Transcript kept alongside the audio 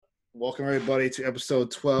Welcome everybody to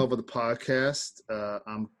episode 12 of the podcast.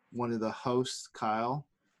 I'm one of the hosts, Kyle.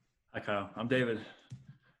 Hi, Kyle. I'm David.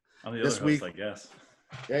 I'm the This other week, host, I guess.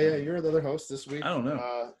 Yeah, you're the other host this week. I don't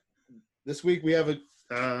know. This week we have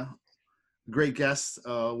a great guest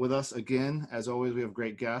with us again. As always, we have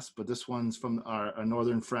great guests, but this one's from our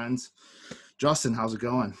northern friends. Justin, how's it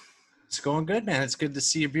going? It's going good, man. It's good to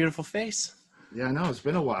see your beautiful face. Yeah, I know. It's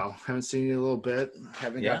been a while. Haven't seen you in a little bit.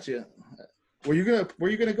 Haven't Yeah. got you. Were you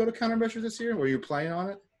gonna go to Countermeasure this year? Were you planning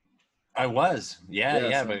on it? I was.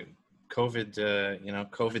 Yeah, so- but COVID,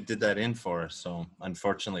 COVID did that in for us. So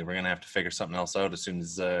unfortunately, we're gonna have to figure something else out as soon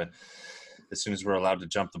as we're allowed to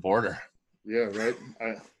jump the border. Yeah, right.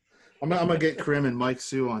 I'm gonna get Krim and Mike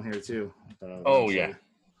Sue on here too. Yeah,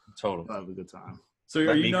 totally. That'll be a good time. So Let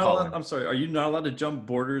are me you not call allowed, him. I'm sorry, are you not allowed to jump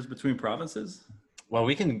borders between provinces? Well,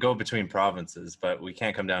 we can go between provinces, but we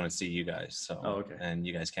can't come down and see you guys. So, Oh, okay. And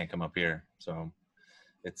you guys can't come up here. So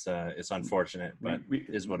it's unfortunate, but we,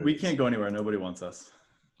 it is what it we is. can't go anywhere. Nobody wants us.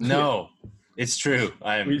 No, it's true.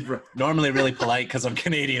 I'm We've normally really polite because I'm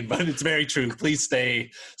Canadian, but it's very true. Please stay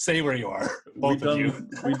where you are, both of you.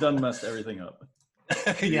 we've done messed everything up.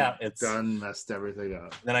 Yeah, it's Done messed everything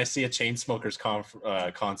up. Then I see a Chainsmokers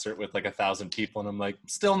concert with like 1,000 people, and I'm like,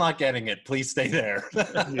 still not getting it. Please stay there.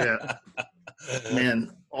 Yeah,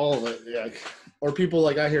 man, all of it. Yeah, or people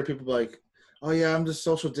like I hear people like, "Oh yeah, I'm just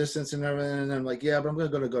social distance and everything," and I'm like, "Yeah, but I'm gonna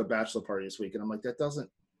go to a bachelor party this week," and I'm like, "That doesn't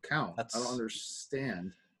count. I don't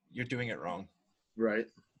understand." You're doing it wrong. Right?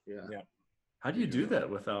 Yeah. How do you do that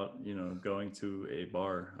without, going to a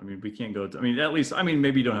bar? I mean, we can't go to, at least,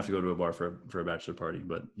 maybe you don't have to go to a bar for a bachelor party,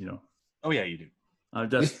 but Oh yeah, you do.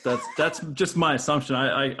 that's just my assumption.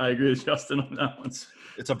 I agree with Justin on that one.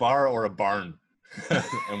 It's a bar or a barn,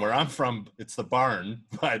 and where I'm from, it's the barn.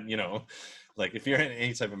 But like if you're in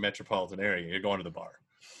any type of metropolitan area, you're going to the bar.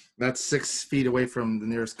 That's 6 feet away from the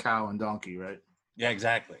nearest cow and donkey, right? Yeah,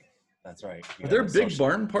 exactly. That's right. Are there big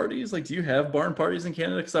barn parties? Like, do you have barn parties in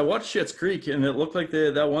Canada? Because I watched Schitt's Creek, and it looked like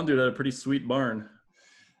that one dude had a pretty sweet barn.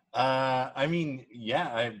 I've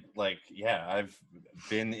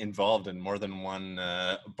been involved in more than one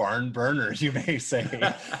barn burner, you may say.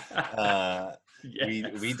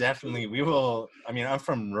 Yes. We definitely will. I'm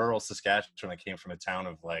from rural Saskatchewan. I came from a town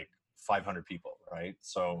of like 500 people, right?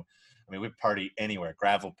 So we party anywhere,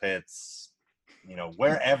 gravel pits,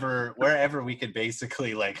 wherever we could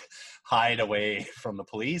basically like hide away from the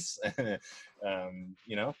police.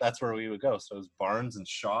 That's where we would go. So it was barns and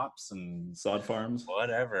shops and Sod farms.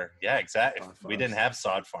 whatever. Yeah, exactly. Sod We didn't have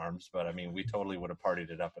sod farms, but we totally would have partied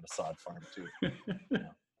it up at a sod farm too.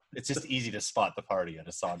 It's just easy to spot the party at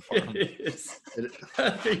a sod farm. I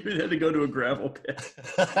think we had to go to a gravel pit.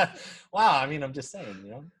 Wow. I'm just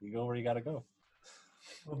saying, you go where you got to go.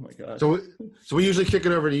 Oh my god. So we usually kick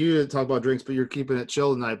it over to you to talk about drinks, but you're keeping it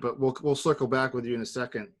chill tonight. But we'll circle back with you in a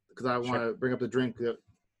second because I want to bring up the drink that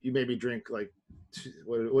you made me drink like it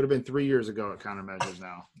would have been 3 years ago at Countermeasures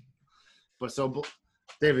now. But so,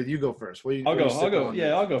 David, you go first. I'll go.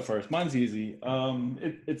 Yeah, I'll go first. Mine's easy.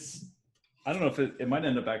 It's I don't know if it might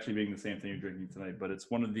end up actually being the same thing you're drinking tonight, but it's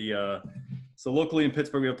one of the so locally in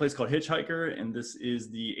Pittsburgh we have a place called Hitchhiker, and this is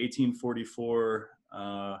the 1844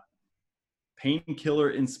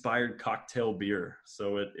 painkiller inspired cocktail beer.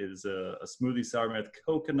 So it is a smoothie sour made with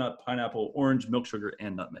coconut, pineapple, orange, milk sugar,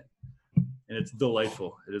 and nutmeg. And it's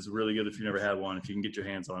delightful. It is really good if you've never had one. If you can get your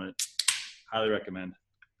hands on it, highly recommend.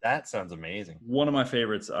 That sounds amazing. One of my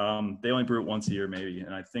favorites. They only brew it once a year maybe,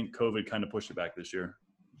 and I think COVID kind of pushed it back this year.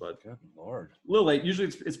 But Good Lord. a little late. Usually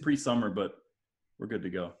it's pre-summer, but we're good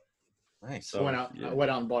to go. Nice. So I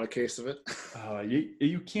went out and bought a case of it.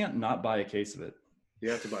 You can't not buy a case of it.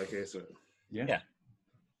 You have to buy a case of it. Yeah.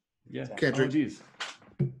 Can't drink. Oh, geez.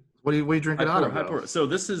 What are you drinking out of? High though? pour. So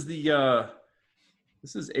this is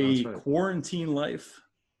this is a That's right. quarantine life.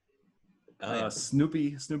 Oh, yeah.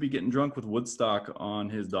 Snoopy getting drunk with Woodstock on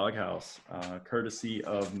his doghouse, courtesy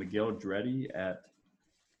of Miguel Dreddy at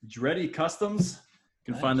Dreddy Customs.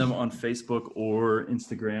 You can find them on Facebook or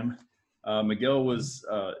Instagram. Miguel is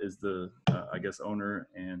the owner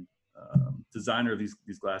and designer of these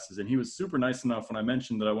glasses, and he was super nice enough when I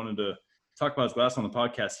mentioned that I wanted to talk about his glass on the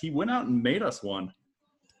podcast. He went out and made us one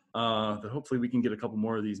that hopefully we can get a couple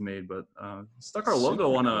more of these made, but stuck our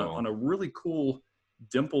logo Super on a really cool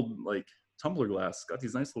dimpled like tumbler glass. Got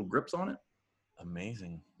these nice little grips on it.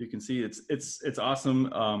 Amazing. You can see it's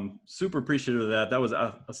awesome. Super appreciative of that. That was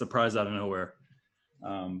a surprise out of nowhere.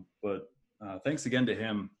 But thanks again to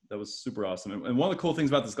him. That was super awesome. And one of the cool things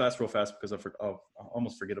about this glass, real fast, because I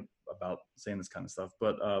almost forget about saying this kind of stuff.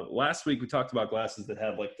 But last week we talked about glasses that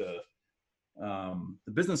have like the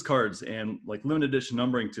business cards and like limited edition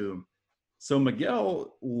numbering to them. So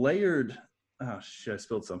Miguel layered. Oh shit! I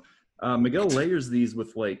spilled some. Miguel layers these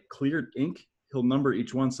with like clear ink. He'll number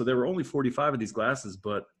each one. So there were only 45 of these glasses,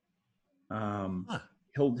 but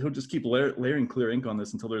he'll just keep layering clear ink on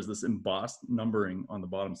this until there's this embossed numbering on the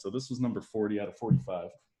bottom. So this was number 40 out of 45,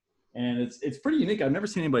 and it's pretty unique. I've never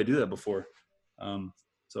seen anybody do that before.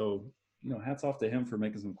 So hats off to him for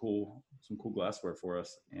making some cool glassware for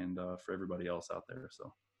us and for everybody else out there.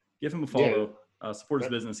 So give him a follow. Support his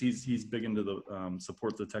business. He's big into the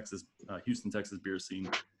support the Houston, Texas beer scene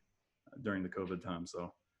during the COVID time.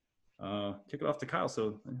 So kick it off to Kyle.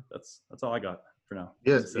 So that's all I got for now.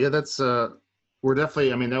 Yeah, that's we're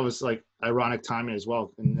definitely. I mean, that was like ironic timing as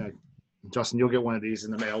well. And Justin, you'll get one of these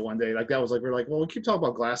in the mail one day. Like that was like we're like, well, we keep talking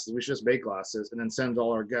about glasses. We should just make glasses and then send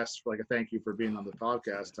all our guests for like a thank you for being on the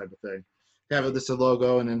podcast type of thing. Have this a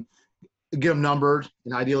logo and then get them numbered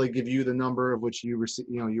and ideally give you the number of which you receive.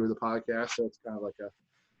 You were the podcast, so it's kind of like a,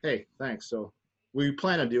 hey, thanks. So we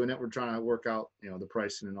plan on doing it. We're trying to work out the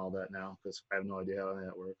pricing and all that now because I have no idea how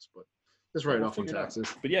that works, but just write it off on taxes.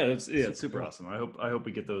 But yeah, it's super awesome. I hope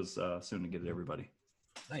we get those soon to get to everybody.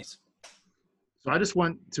 Nice. So I just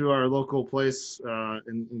went to our local place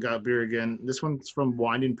and got beer again. This one's from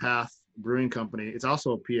Winding Path Brewing Company. It's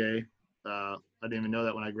also a PA. I didn't even know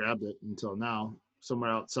that when I grabbed it until now.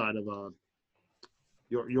 Somewhere outside of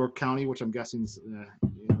York County, which I'm guessing is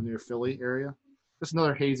near Philly area. Just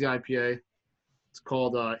another hazy IPA. It's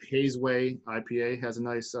called Hazeway IPA. Has a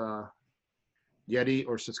nice Yeti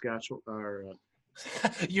or Saskatchewan or.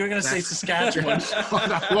 You were gonna say Saskatchewan.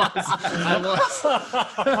 I was.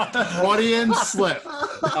 Freudian slip.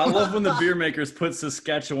 I love when the beer makers put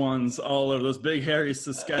Saskatchewans all over those big hairy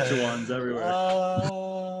Saskatchewans everywhere.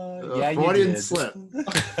 Yeah, Freudian slip.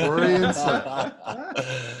 Freudian slip.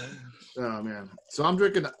 Oh man. So I'm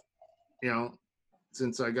drinking.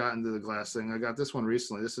 Since I got into the glass thing, I got this one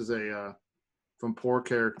recently. This is a from Pour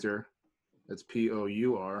Character. It's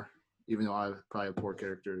Pour. Even though I probably have poor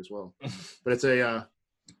character as well. But it's a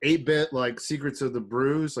 8-bit like Secrets of the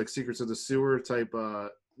Brews, like Secrets of the Sewer type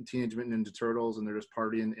Teenage Mutant Ninja Turtles, and they're just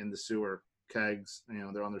partying in the sewer kegs.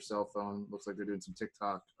 They're on their cell phone. Looks like they're doing some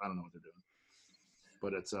TikTok. I don't know what they're doing.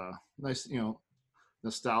 But it's nice,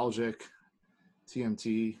 nostalgic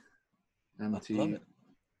TMT, MT. Love it.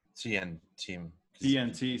 Team.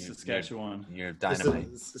 TNT, Saskatchewan. You're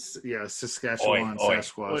dynamite. Saskatchewan, Oi, oi.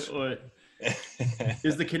 Sasquatch. Oi.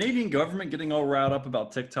 Is the Canadian government getting all riled up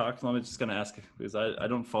about TikTok? I'm just going to ask because I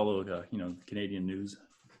don't follow Canadian news.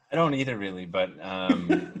 I don't either, really, but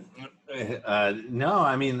no.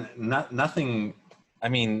 I mean, nothing. I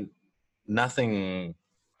mean, nothing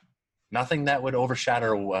that would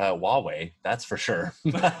overshadow Huawei. That's for sure.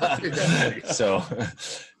 So,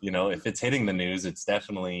 if it's hitting the news, it's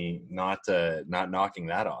definitely not knocking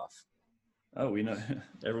that off. Oh, we know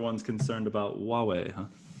everyone's concerned about Huawei, huh?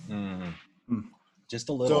 Just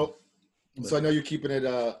a little. So I know you're keeping it,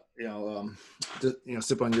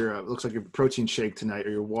 sip on your, looks like your protein shake tonight or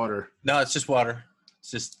your water. No, it's just water.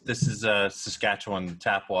 This is Saskatchewan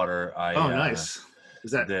tap water. Nice.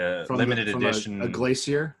 Is that the from limited edition? A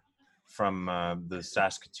glacier? From the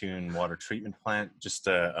Saskatoon water treatment plant, just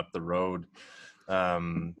up the road.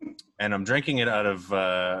 And I'm drinking it out of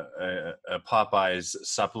a Popeyes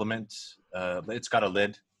supplement. It's got a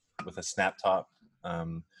lid with a snap top.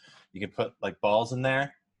 You can put like balls in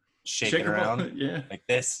there, shake it around like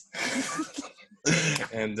this.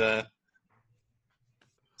 And so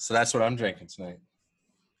that's what I'm drinking tonight.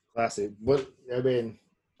 Classy.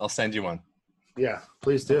 I'll send you one. Yeah,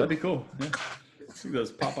 please do. That'd be cool. Yeah. See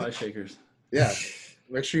those Popeye shakers. Yeah.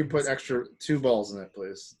 Make sure you put extra 2 balls in it,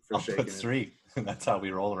 please. I'll put 3. That's how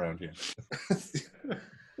we roll around here.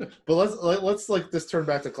 But let's like just turn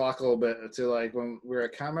back the clock a little bit to like when we were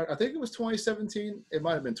at Comic. I think it was 2017. It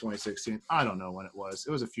might have been 2016. I don't know when it was.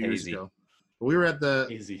 It was a few years ago. But we were at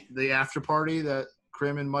the after party that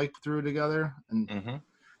Krim and Mike threw together, and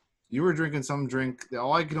you were drinking some drink that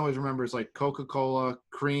all I can always remember is like Coca-Cola,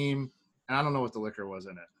 cream, and I don't know what the liquor was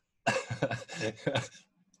in it.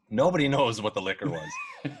 Nobody knows what the liquor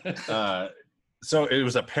was. So it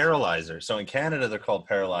was a paralyzer. So in Canada, they're called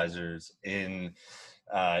paralyzers. In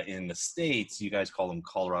the States, you guys call them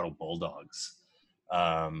Colorado Bulldogs.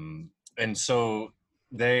 And so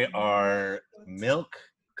they are milk,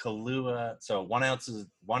 Kahlua. So 1 ounce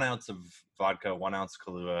of vodka, 1 ounce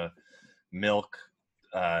Kahlua, milk,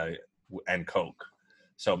 and Coke.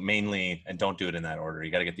 So mainly, and don't do it in that order.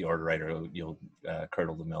 You got to get the order right or you'll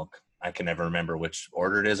curdle the milk. I can never remember which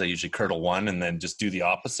order it is. I usually curdle one and then just do the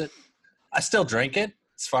opposite. I still drink it.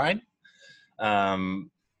 It's fine.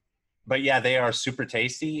 But yeah, they are super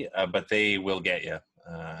tasty, but they will get you,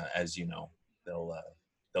 as you know.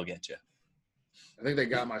 They'll get you. I think they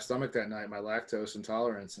got my stomach that night, my lactose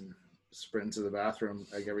intolerance, and sprint to the bathroom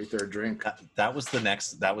like every third drink. That was the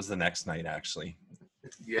next night, actually.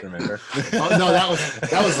 Yeah. Remember? Oh no,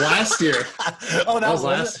 that was last year. Oh, That was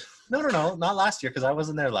last. No, not last year, because I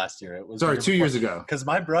wasn't there last year. It was Sorry, 2 years ago. Because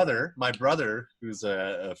my brother, who's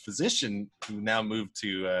a physician who now moved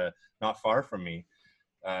to not far from me,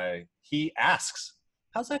 he asks,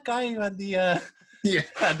 "How's that guy who had the Yeah.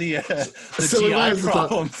 had the So we might GI as well talk-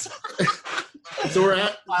 problems?" So we're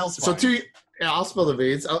at Miles so fine. I'll spill the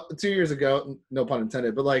beans. 2 years ago, no pun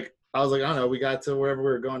intended, but like I was like, I don't know, we got to wherever we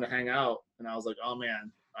were going to hang out, and I was like, oh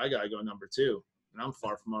man, I gotta go number 2, and I'm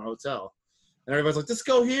far from our hotel, and everybody's like, just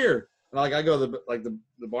go here, and I go to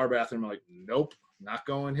the bar bathroom, I'm like, nope, not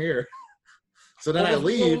going here. So then I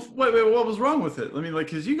leave. Wait, what was wrong with it? I mean, like,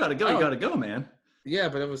 because you got to go, you got to go, man. Yeah,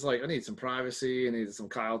 but it was like I need some privacy. I needed some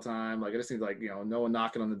Kyle time. Like I just need no one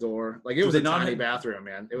knocking on the door. Like it was a tiny bathroom,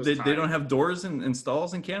 man. It was. They tiny. don't have doors and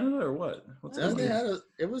stalls in Canada, or what? What's Yeah, happening? they had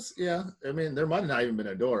it was I mean, there might have not even been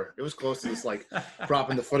a door. It was close to just like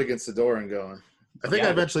propping the foot against the door and going. I think I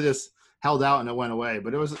eventually just held out and it went away,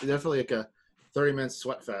 but it was definitely like a 30-minute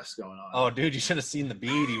sweat fest going on. Oh, dude, you should have seen the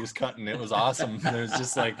bead he was cutting. It was awesome. It was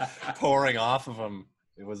just like pouring off of him.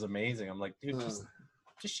 It was amazing. I'm like, dude,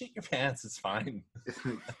 just shit your pants. It's fine.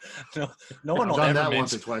 No one I've will done ever that mention.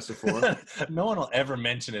 once or twice before. No one will ever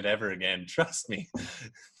mention it ever again. Trust me.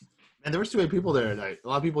 And there was too many people there tonight. A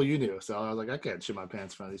lot of people you knew, so I was like, I can't shit my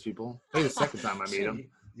pants in front of these people. Maybe the second time I meet them.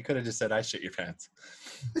 You could have just said, "I shit your pants."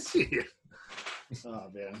 Yeah.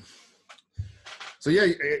 Oh man. So yeah,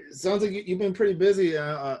 it sounds like you've been pretty busy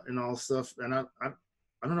and all stuff. And I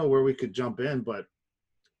don't know where we could jump in, but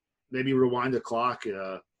maybe rewind the clock.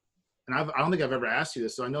 And I don't think I've ever asked you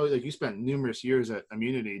this. So I know like you spent numerous years at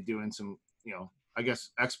Immunity doing some, I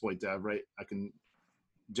guess exploit dev, right? I can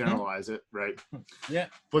generalize it, right? Yeah.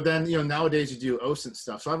 But then nowadays you do OSINT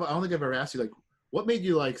stuff. So I don't think I've ever asked you like, what made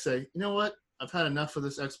you like say, you know what? I've had enough of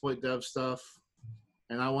this exploit dev stuff,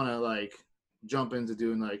 and I want to like jump into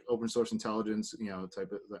doing like open source intelligence,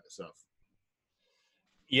 type of that stuff.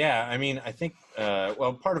 Yeah, I mean, I think,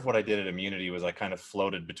 well, part of what I did at Immunity was I kind of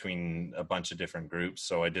floated between a bunch of different groups.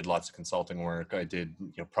 So I did lots of consulting work. I did,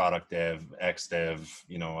 product dev, X dev,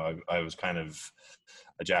 I was kind of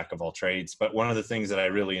a jack of all trades. But one of the things that I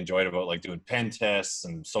really enjoyed about like doing pen tests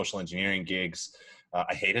and social engineering gigs,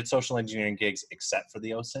 I hated social engineering gigs except for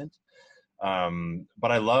the OSINT.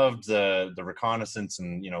 But I loved the reconnaissance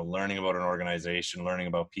and, learning about an organization, learning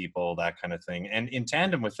about people, that kind of thing. And in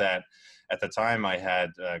tandem with that, at the time I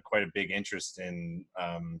had quite a big interest in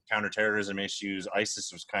counterterrorism issues.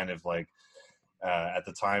 ISIS was kind of like, at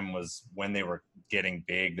the time was when they were getting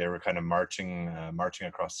big. They were kind of marching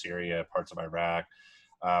across Syria, parts of Iraq.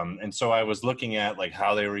 And so I was looking at like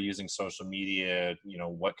how they were using social media,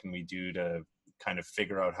 what can we do to kind of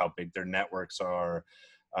figure out how big their networks are.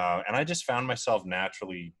 And I just found myself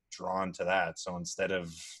naturally drawn to that. So instead of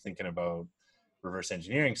thinking about reverse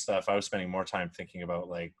engineering stuff, I was spending more time thinking about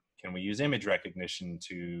like, can we use image recognition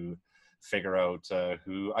to figure out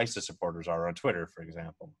who ISIS supporters are on Twitter, for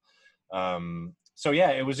example? So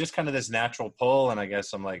yeah, it was just kind of this natural pull. And I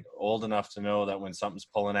guess I'm like old enough to know that when something's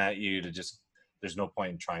pulling at you, there's no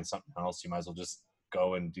point in trying something else. You might as well just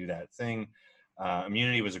go and do that thing.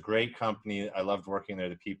 Immunity was a great company. I loved working there.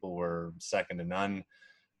 The people were second to none.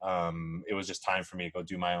 It was just time for me to go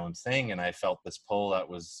do my own thing. And I felt this pull that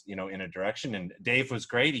was, in a direction. And Dave was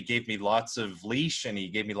great. He gave me lots of leash and he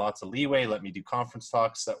gave me lots of leeway, let me do conference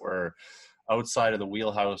talks that were outside of the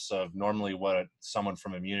wheelhouse of normally what someone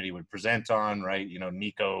from Immunity would present on, right?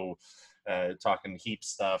 Nico talking heap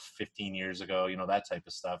stuff 15 years ago, that type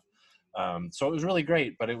of stuff. So it was really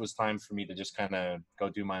great, but it was time for me to just kind of go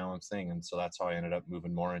do my own thing. And so that's how I ended up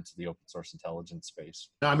moving more into the open source intelligence space.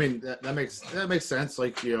 No, I mean, that makes sense.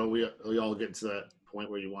 Like, we all get to that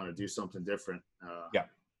point where you want to do something different. Yeah.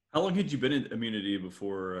 How long had you been in Immunity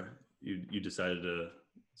before you decided to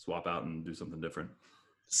swap out and do something different?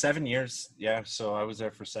 7 years. Yeah. So I was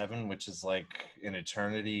there for 7, which is like an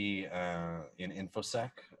eternity in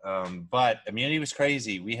InfoSec. But Immunity was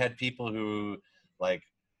crazy. We had people who like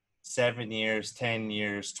 7 years, 10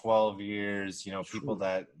 years, 12 years, people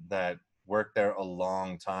that worked there a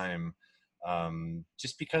long time.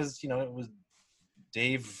 Just because, it was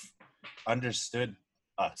Dave understood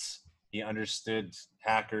us. He understood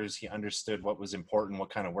hackers. He understood what was important, what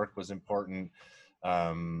kind of work was important.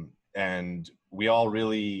 And we all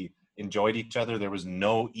really enjoyed each other. There was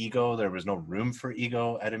no ego. There was no room for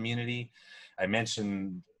ego at Immunity. I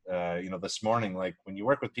mentioned, this morning, like when you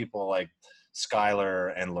work with people like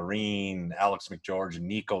Skylar and Lorene, Alex McGeorge,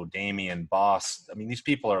 Nico, Damien, Boss. I mean, these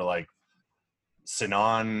people are like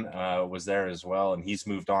Sinan was there as well, and he's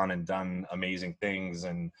moved on and done amazing things.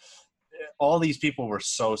 And all these people were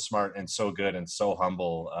so smart and so good and so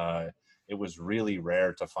humble. It was really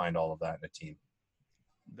rare to find all of that in a team.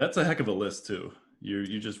 That's a heck of a list too.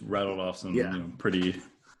 You just rattled off some pretty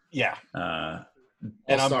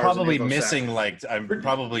and I'm probably missing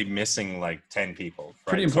like 10 people. Right?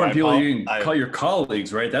 Pretty important people you can call your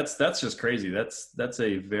colleagues, right? That's just crazy. That's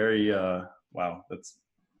a very wow. That's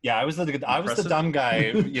I was the dumb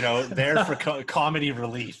guy, there for comedy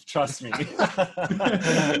relief. Trust me.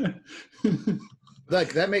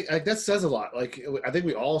 Like that says a lot. Like I think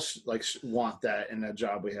we all want that in that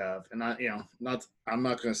job we have, and I'm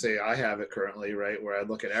not going to say I have it currently, right? Where I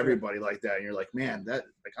look at everybody like that, and you're like, man,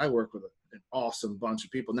 I work with an awesome bunch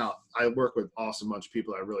of people. Now I work with awesome bunch of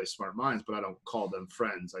people that are really smart minds, but I don't call them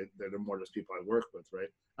friends. They're more just people I work with, right?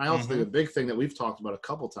 I also think a big thing that we've talked about a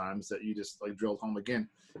couple times that you just like drilled home again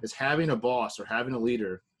is having a boss or having a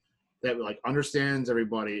leader that like understands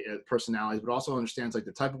everybody personalities, but also understands like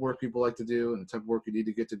the type of work people like to do and the type of work you need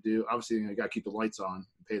to get to do. Obviously, you got to keep the lights on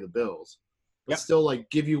and pay the bills, but still like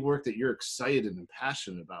give you work that you're excited and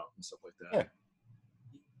passionate about and stuff like that.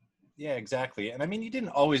 Yeah, exactly. And I mean, you didn't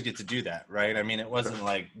always get to do that, right? I mean, it wasn't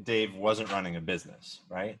like Dave wasn't running a business,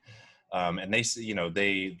 right? And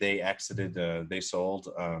they exited, they sold,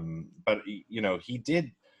 but he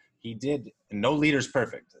did, no leader's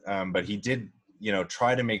perfect, but he did,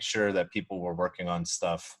 try to make sure that people were working on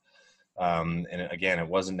stuff. And again, it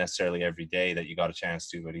wasn't necessarily every day that you got a chance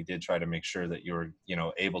to, but he did try to make sure that you were,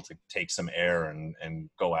 able to take some air and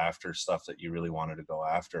go after stuff that you really wanted to go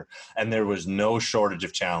after. And there was no shortage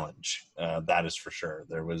of challenge. That is for sure.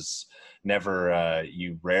 There was never,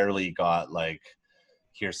 you rarely got like,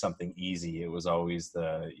 here's something easy. It was always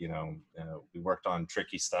we worked on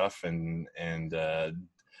tricky stuff and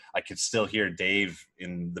I could still hear Dave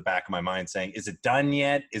in the back of my mind saying, is it done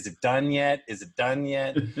yet? Is it done yet? Is it done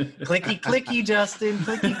yet? Clicky, clicky, Justin,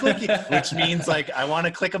 clicky, clicky, which means like, I want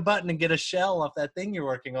to click a button and get a shell off that thing you're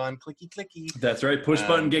working on. Clicky, clicky. That's right. Push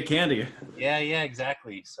button, get candy. Yeah,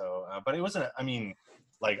 exactly. So, but it wasn't,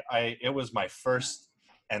 it was my first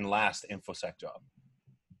and last InfoSec job.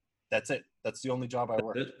 That's it. That's the only job I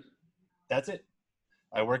worked. That's it.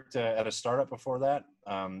 I worked at a startup before that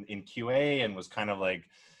in QA and was kind of like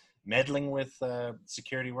meddling with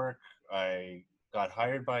security work. I got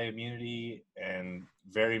hired by Immunity and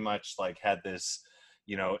very much like had this,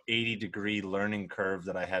 80-degree learning curve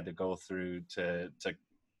that I had to go through to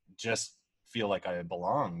just feel like I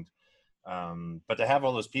belonged. But to have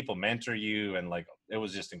all those people mentor you and like, it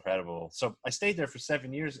was just incredible. So I stayed there for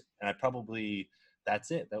 7 years and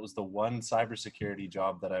that's it. That was the one cybersecurity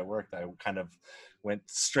job that I worked. I kind of went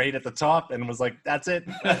straight at the top and was like, that's it.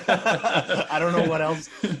 I don't know what else,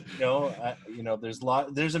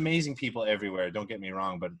 there's amazing people everywhere. Don't get me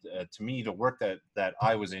wrong. But to me, the work that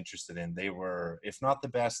I was interested in, they were, if not the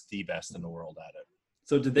best in the world at it.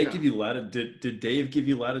 So did they give you latitude? Did Dave give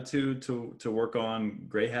you latitude to work on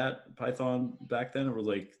Gray Hat Python back then? Or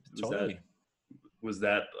was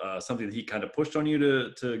that something that he kind of pushed on you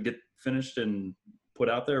to get finished and put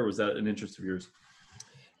out there, or was that an interest of yours?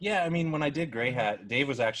 Yeah, I mean, when I did Gray Hat, Dave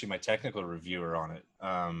was actually my technical reviewer on it.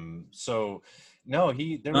 So no,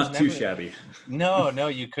 there was not too shabby. No,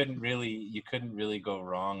 you couldn't really go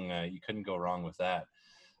wrong. You couldn't go wrong with that.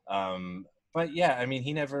 But yeah, I mean,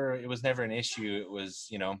 it was never an issue. It was,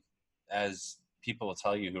 as people will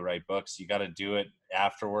tell you who write books, you got to do it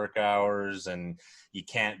after work hours and you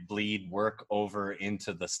can't bleed work over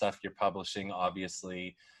into the stuff you're publishing,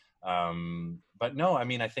 obviously. But no, I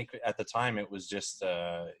mean, I think at the time it was just,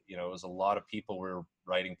 it was a lot of people were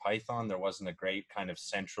writing Python. There wasn't a great kind of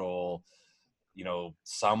central,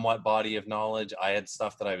 somewhat body of knowledge. I had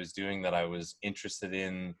stuff that I was doing that I was interested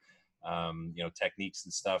in, techniques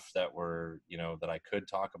and stuff that were, that I could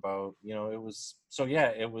talk about, it was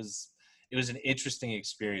an interesting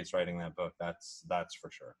experience writing that book. That's for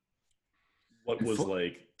sure. What was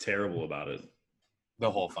like terrible about it? The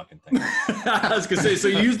whole fucking thing. I was gonna say, so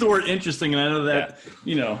you used the word interesting, and I know that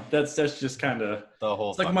that's just kind of the whole.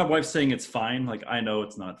 It's like my wife saying it's fine. Like I know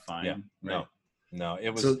it's not fine. Yeah. Right? No, it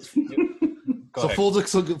was. So full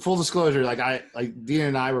disclosure, like Dean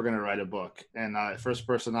and I were gonna write a book, and first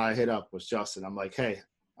person I hit up was Justin. I'm like, hey,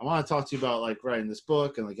 I want to talk to you about like writing this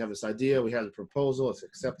book and like have this idea. We have a proposal. It's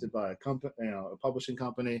accepted by a company, a publishing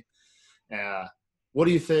company. What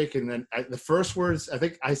do you think? And then the first words, I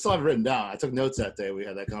think I still have it written down. I took notes that day. We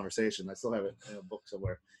had that conversation. I still have it in a book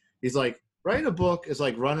somewhere. He's like, writing a book is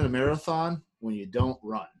like running a marathon when you don't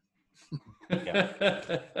run. And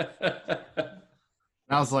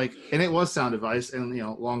I was like, and it was sound advice. And,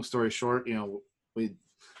 long story short, the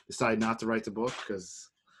decided not to write the book because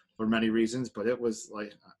for many reasons. But it was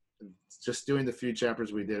like just doing the few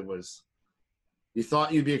chapters we did was. You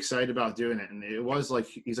thought you'd be excited about doing it, and it was like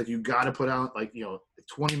he's like, you got to put out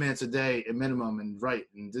 20 minutes a day at minimum and write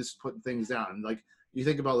and just putting things down. And like you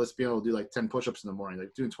think about let's be able to do like 10 push-ups in the morning,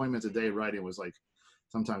 like doing 20 minutes a day writing was like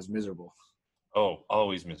sometimes miserable. Oh,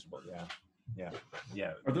 always miserable. Yeah.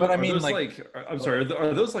 But I mean, I'm sorry,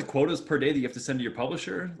 are those like quotas per day that you have to send to your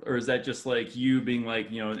publisher, or is that just like you being like,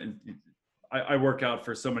 I work out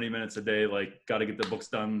for so many minutes a day, like got to get the books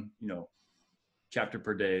done, chapter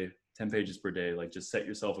per day, 10 pages per day, like just set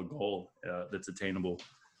yourself a goal that's attainable.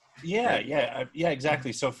 Yeah,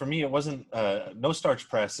 exactly. So for me, it wasn't, No Starch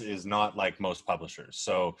Press is not like most publishers.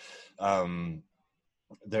 So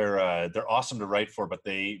they're awesome to write for, but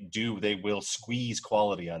they will squeeze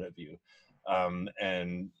quality out of you.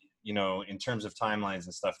 And, in terms of timelines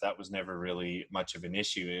and stuff, that was never really much of an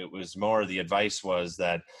issue. It was more, the advice was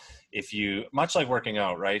that if you, much like working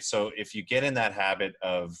out, right? So if you get in that habit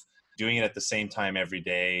of doing it at the same time every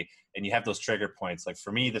day, and you have those trigger points, like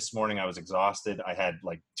for me this morning, I was exhausted. I had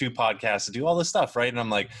like 2 podcasts to do, all this stuff, right? And I'm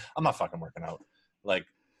like, I'm not fucking working out. Like,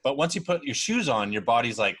 but once you put your shoes on, your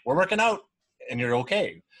body's like, we're working out, and you're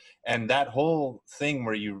okay. And that whole thing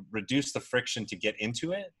where you reduce the friction to get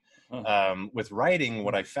into it, with writing,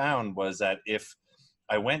 what I found was that if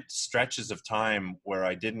I went stretches of time where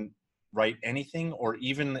I didn't write anything, or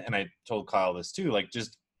even, and I told Kyle this too, like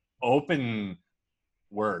just open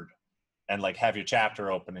Word and like have your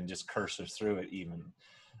chapter open and just cursor through it even.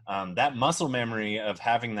 That muscle memory of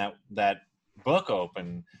having that book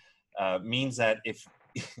open means that if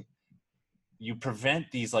you prevent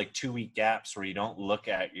these like 2-week gaps where you don't look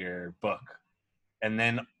at your book, and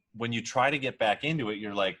then when you try to get back into it,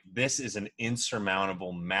 you're like, this is an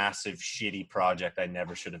insurmountable, massive, shitty project I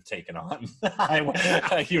never should have taken on.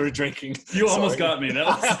 You were drinking. You almost got me.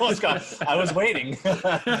 I was waiting.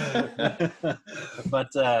 But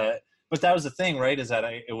that was the thing, right? Is that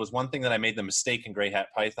it was one thing that I made the mistake in Grey Hat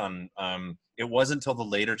Python. It wasn't until the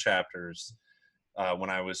later chapters, when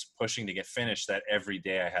I was pushing to get finished, that every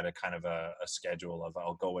day I had a kind of a schedule of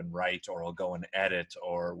I'll go and write, or I'll go and edit,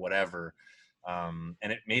 or whatever. And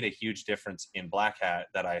it made a huge difference in Black Hat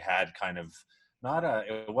that I had kind of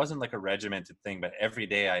it wasn't like a regimented thing, but every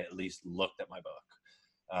day I at least looked at my book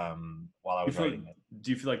while I was writing it.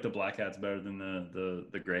 Do you feel like the Black Hat's better than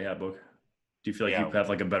the Grey Hat book? Do you feel like you have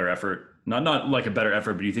like a better effort? Not like a better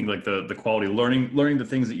effort, but do you think like the quality, learning the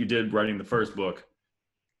things that you did writing the first book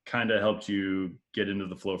kind of helped you get into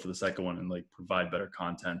the flow for the second one and like provide better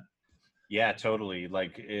content? Yeah, totally.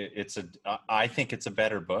 Like I think it's a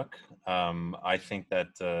better book. I think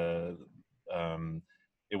that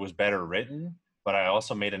it was better written, but I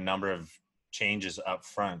also made a number of changes up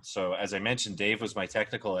front. So as I mentioned, Dave was my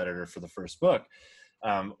technical editor for the first book,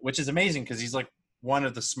 which is amazing because he's like one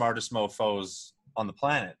of the smartest mofos on the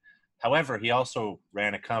planet. However, he also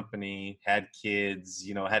ran a company, had kids,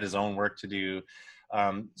 had his own work to do.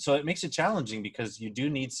 So it makes it challenging because you do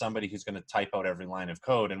need somebody who's going to type out every line of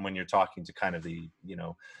code. And when you're talking to kind of the,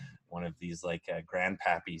 one of these like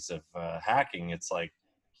grandpappies of hacking, it's like,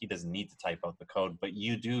 he doesn't need to type out the code, but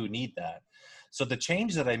you do need that. So the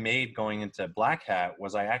change that I made going into Black Hat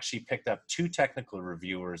was I actually picked up 2 technical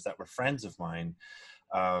reviewers that were friends of mine,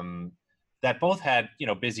 that both had,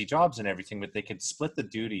 busy jobs and everything, but they could split the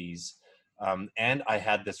duties. And I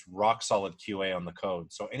had this rock solid QA on the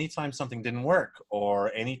code. So anytime something didn't work,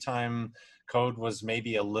 or anytime code was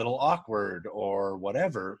maybe a little awkward or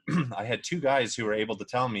whatever, I had 2 guys who were able to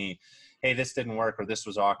tell me, hey, this didn't work, or this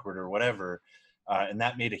was awkward, or whatever. And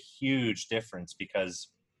that made a huge difference because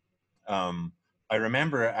I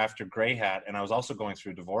remember after Grey Hat, and I was also going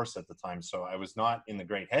through divorce at the time, so I was not in the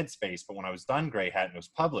great headspace, but when I was done Grey Hat and it was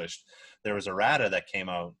published, there was errata that came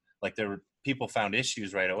out. Like people found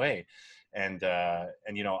issues right away. And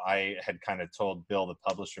I had kind of told Bill, the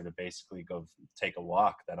publisher, to basically go take a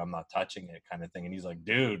walk, that I'm not touching it kind of thing. And he's like,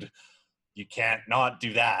 dude, you can't not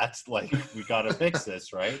do that. Like, we got to fix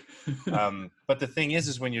this, right? But the thing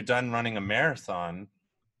is when you're done running a marathon,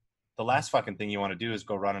 the last fucking thing you want to do is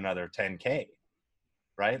go run another 10K,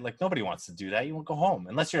 right? Like, nobody wants to do that. You won't go home.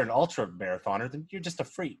 Unless you're an ultra marathoner, then you're just a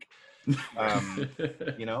freak.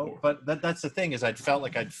 But that's the thing, is I'd felt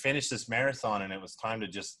like I'd finished this marathon and it was time to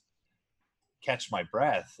just catch my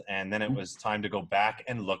breath, and then it was time to go back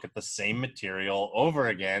and look at the same material over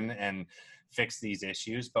again and fix these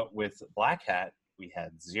issues. But with Black Hat, we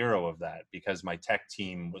had 0 of that because my tech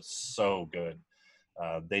team was so good.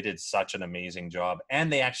 They did such an amazing job,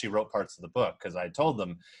 and they actually wrote parts of the book because I told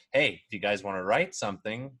them, hey, if you guys want to write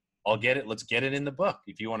something, I'll get it. Let's get it in the book.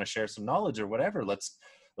 If you want to share some knowledge or whatever, let's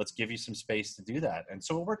let's give you some space to do that. And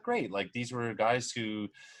so it worked great. Like, these were guys who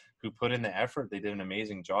put in the effort. They did an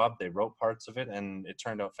amazing job. They wrote parts of it, and it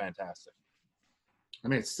turned out fantastic. I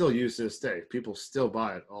mean, it's still used to this day. People still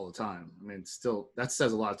buy it all the time. I mean, still, that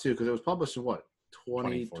says a lot too, because it was published in what,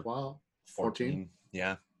 2012, 14?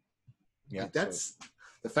 Yeah. Yeah. Like, that's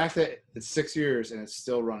the fact that it's 6 years and it's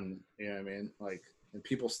still running. You know what I mean? Like, and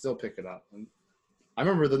people still pick it up. And I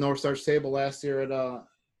remember the North Stars table last year at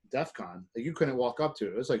DEF CON. Like, you couldn't walk up to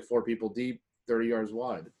it. It was like 4 people deep, 30 yards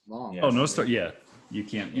wide, long. Yeah. Oh, no Star. Yeah, you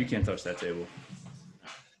can't touch that table.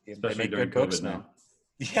 Especially they make during good books COVID now.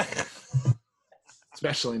 Yeah.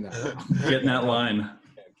 Especially now. Getting that line,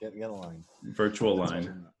 Get a line. virtual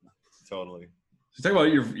line. Totally. So talk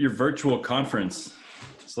about your virtual conference.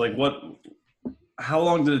 So like, how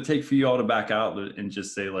long did it take for you all to back out and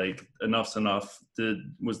just say like, enough's enough?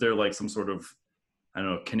 Was there like some sort of, I don't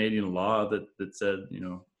know, Canadian law that said,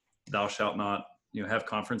 thou shalt not, have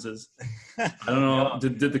conferences? I don't know.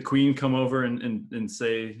 Did the Queen come over and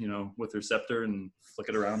say, with her scepter and flick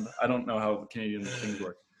it around? I don't know how Canadian things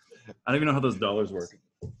work. I don't even know how those dollars work.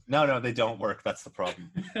 No, they don't work. That's the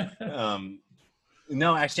problem.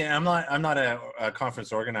 No, actually, I'm not a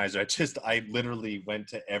conference organizer. I literally went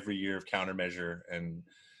to every year of Countermeasure and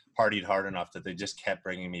partied hard enough that they just kept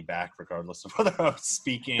bringing me back regardless of whether I was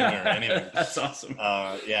speaking or anything. That's awesome.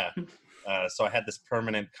 Yeah. So I had this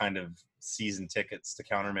permanent kind of season tickets to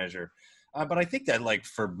Countermeasure. But I think that, like,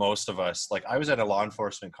 for most of us, like, I was at a law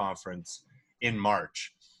enforcement conference in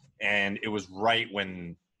March, and it was right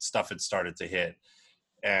when stuff had started to hit,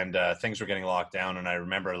 and things were getting locked down. And I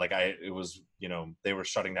remember, like, it was, they were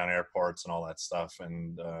shutting down airports and all that stuff.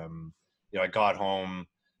 And, I got home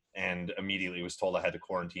and immediately was told I had to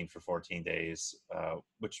quarantine for 14 days,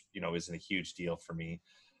 which, isn't a huge deal for me.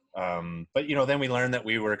 But, then we learned that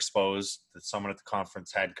we were exposed, that someone at the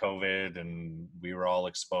conference had COVID, and we were all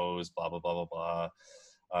exposed, blah, blah, blah, blah,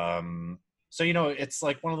 blah. So, it's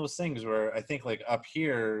like one of those things where I think, like, up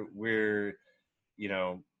here, we're,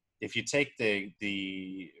 if you take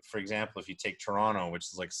for example, if you take Toronto, which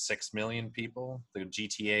is like 6 million people, the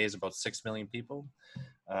GTA is about 6 million people.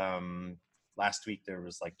 Last week there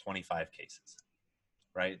was like 25 cases,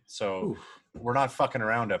 right? So we're not fucking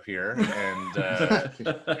around up here,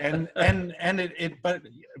 but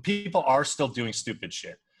people are still doing stupid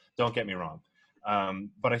shit. Don't get me wrong.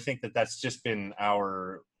 But I think that that's just been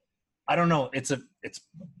I don't know. It's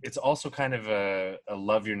also kind of a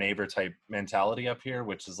love your neighbor type mentality up here,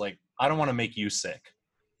 which is like, I don't want to make you sick.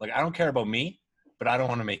 Like, I don't care about me, but I don't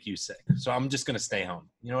want to make you sick. So I'm just going to stay home.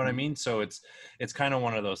 You know what I mean? So it's kind of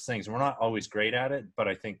one of those things. We're not always great at it, but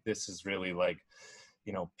I think this is really like,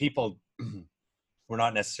 people, we're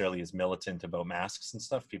not necessarily as militant about masks and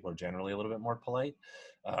stuff. People are generally a little bit more polite.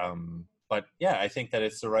 But yeah, I think that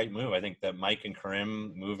it's the right move. I think that Mike and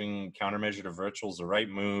Karim moving Countermeasure to virtual is the right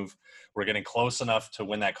move. We're getting close enough to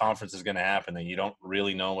when that conference is going to happen that you don't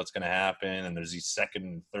really know what's going to happen. And there's these second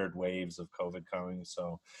and third waves of COVID coming.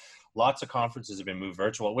 So lots of conferences have been moved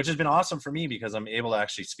virtual, which has been awesome for me because I'm able to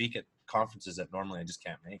actually speak at conferences that normally I just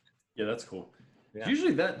can't make. Yeah, that's cool. Yeah.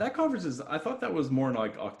 Usually that conference I thought that was more in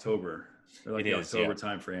like October. Or like the October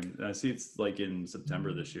timeframe. And I see it's like in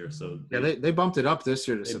September this year. So they bumped it up this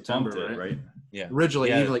year to September, right? Yeah.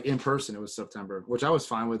 Originally, even like in person, it was September, which I was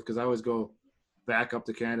fine with because I always go back up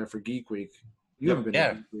to Canada for Geek Week. You haven't been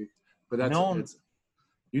to Geek Week, but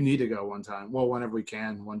you need to go one time. Well, whenever we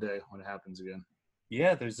can, one day when it happens again.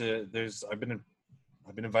 Yeah,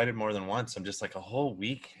 I've been invited more than once. I'm just like a whole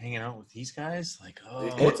week hanging out with these guys. Like,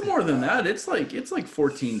 it's more than that. It's like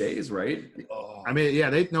 14 days, right? Oh. I mean, yeah,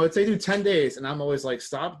 they do 10 days, and I'm always like,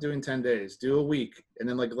 stop doing 10 days, do a week, and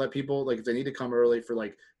then like let people, like, if they need to come early for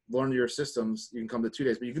like learn your systems, you can come to 2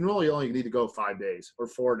 days, but you can really only need to go 5 days or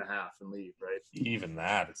 4.5 and leave, right? Even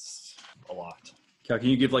that is a lot. Cal, can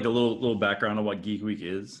you give like a little background on what Geek Week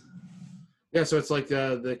is? Yeah, so it's like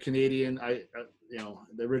the Canadian,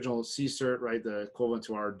 the original CCERT, right, the equivalent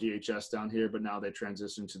to our DHS down here, but now they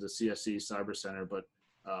transitioned to the CSC Cyber Center. But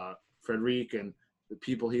Frederic and the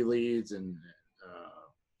people he leads, and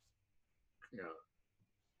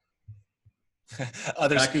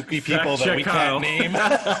other spooky people that we can't name.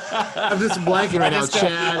 I'm just blanking right now.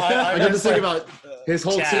 Chad. I got to think about his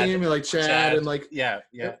whole team, and like Chad, and like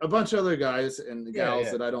a bunch of other guys and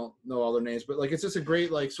gals that I don't know all their names, but like it's just a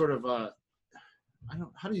great like sort of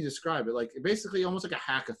how do you describe it? Like basically almost like a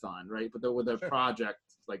hackathon, right? But with a project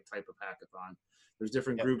like type of hackathon. There's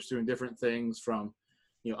different groups doing different things from,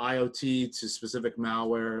 IoT to specific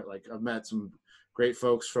malware. Like I've met some great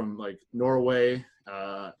folks from like Norway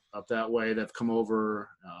up that way that have come over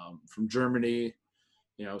from Germany,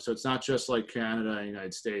 You know, so it's not just like Canada and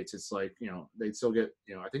United States. It's like, you know, they still get,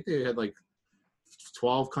 you know, I think they had like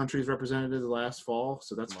 12 countries represented the last fall.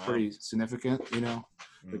 So that's Wow. pretty significant, you know,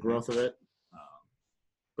 the Mhm. growth of it.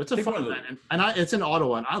 But it's a think fun one of the- event. And it's in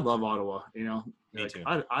Ottawa, and I love Ottawa, you know. Me Like, too.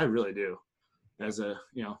 I really do. As a,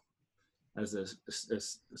 you know, as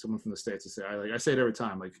someone from the States to say, I say it every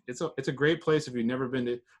time. Like, it's a great place if you've never been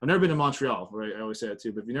to. I've never been to Montreal, right? I always say that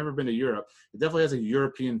too. But if you've never been to Europe, it definitely has a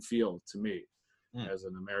European feel to me as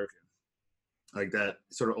an American, like that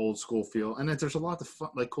sort of old school feel. And then there's a lot of fun,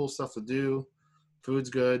 like cool stuff to do. Food's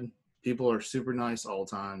good. People are super nice all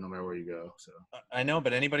the time, no matter where you go. So I know,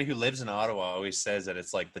 but anybody who lives in Ottawa always says that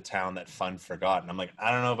it's like the town that fun forgot. And I'm like,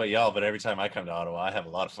 I don't know about y'all, but every time I come to Ottawa, I have a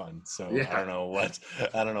lot of fun. So Yeah. I don't know what's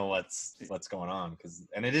going on,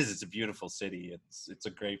 and it's a beautiful city. It's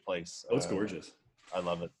a great place. Oh, it's gorgeous. I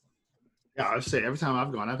love it. yeah, I would say every time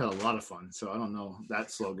I've gone, I've had a lot of fun. So I don't know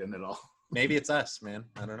that slogan at all. Maybe it's us, man.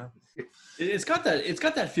 I don't know. It's got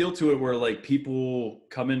that feel to it where like people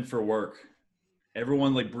come in for work.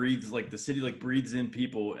 Everyone like breathes, like the city like breathes in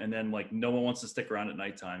people, and then like no one wants to stick around at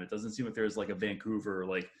nighttime. It doesn't seem like there's like a Vancouver,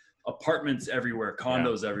 like apartments everywhere,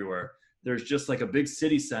 condos everywhere. There's just like a big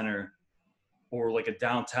city center or like a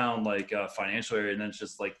downtown like financial area, and then it's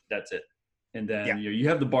just like that's it. And then you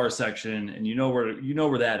have the bar section, and you know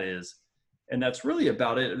where that is, and that's really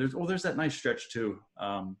about it. There's that nice stretch too.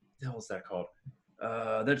 What the hell is that called?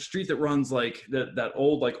 That street that runs like that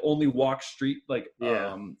old like only walk street like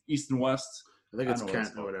east and west. I think it's I don't know what it's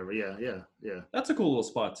Kent or whatever. Yeah. That's a cool little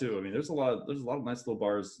spot too. I mean, there's a lot of nice little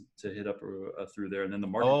bars to hit up through there, and then the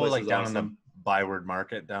Oh, marketplace like is down awesome. in the Byward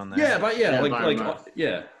Market down there. Yeah, but Yeah, like Byron Market.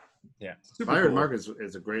 yeah. Super Byron cool. Market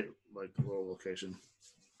is a great like little location.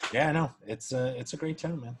 Yeah, I know. It's a great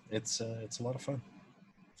town, man. It's a lot of fun.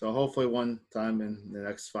 So hopefully one time in the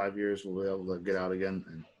next 5 years we'll be able to get out again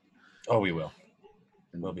and Oh, we will.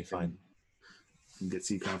 and We'll be fine. and get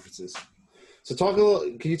C conferences. So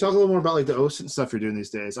can you talk a little more about like the OSINT stuff you're doing these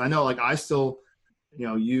days? I know like I still, you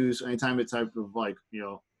know, use anytime it's type of like, you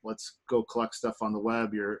know, let's go collect stuff on the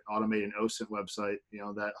web, your automated OSINT website, you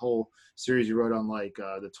know, that whole series you wrote on like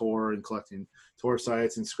the Tor and collecting Tor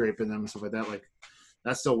sites and scraping them and stuff like that. Like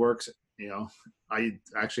that still works. You know, I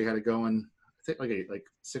actually had it going, I think like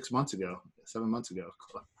 7 months ago.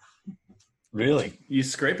 Really? You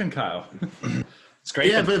scraping, Kyle? It's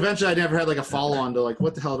great. Yeah, but eventually I never had like a follow on to like,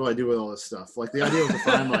 what the hell do I do with all this stuff? Like the idea was to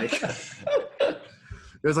find like, it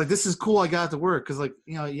was like, this is cool. I got it to work. Cause like,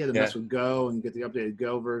 you know, you had to mess with Go and get the updated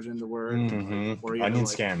Go version to work. Mm-hmm. Or, you Onion know,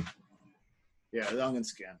 like, scan. Yeah. The Onion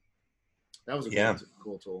scan. That was Yeah.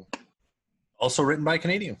 cool tool. Also written by a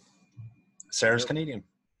Canadian. Sarah's Yep. Canadian.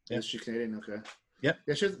 Yeah. Is she Canadian? Okay. Yep.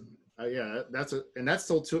 Yeah. She's, yeah. That's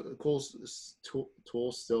still cool.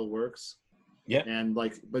 Tool still works. Yeah. And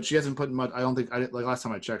like, but she hasn't put much. I don't think like last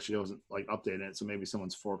time I checked, she wasn't like updating it. So maybe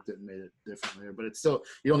someone's forked it and made it differently. But it's still,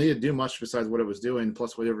 you don't need to do much besides what it was doing.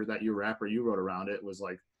 Plus whatever that wrapper you wrote around it was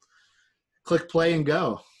like, click play and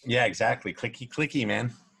go. Yeah, exactly. Clicky,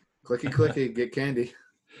 man. Clicky, get candy.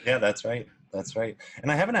 Yeah, that's right. That's right.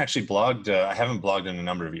 And I haven't actually blogged. I haven't blogged in a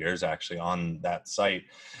number of years actually on that site.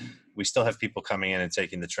 We still have people coming in and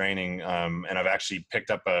taking the training. And I've actually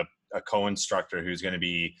picked up a co-instructor who's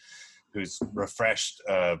refreshed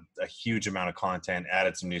a huge amount of content,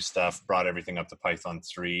 added some new stuff, brought everything up to Python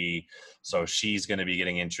 3. So she's going to be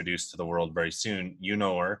getting introduced to the world very soon. You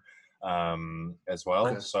know her as well.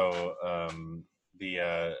 Okay. So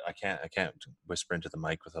I can't whisper into the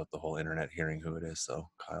mic without the whole internet hearing who it is. So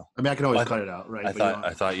Kyle, I mean, I can always cut it out, right?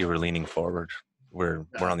 I thought you were leaning forward. We're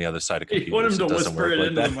on the other side of computers. You want him to It doesn't whisper work it like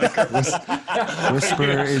into the that. microphone. whisper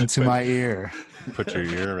into my ear. Put your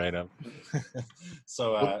ear right up.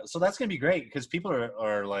 So that's gonna be great because people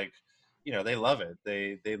are like, you know, they love it.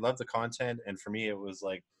 They love the content, and for me, it was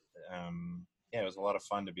like, it was a lot of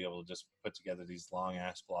fun to be able to just put together these long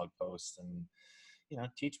ass blog posts and, you know,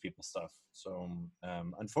 teach people stuff. So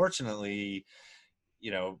unfortunately,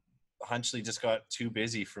 you know, Hunchley just got too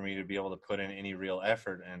busy for me to be able to put in any real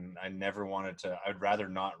effort, and I never wanted to. I'd rather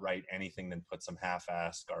not write anything than put some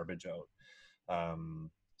half-assed garbage out.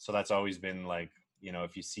 So that's always been like, you know,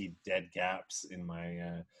 if you see dead gaps in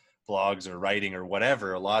my blogs or writing or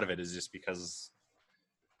whatever, a lot of it is just because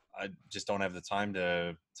I just don't have the time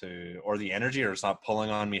to or the energy, or it's not pulling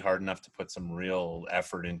on me hard enough to put some real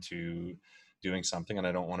effort into doing something, and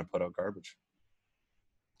I don't want to put out garbage.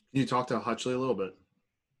 Can you talk to Hunchley a little bit?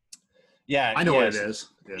 Yeah, I know what it is.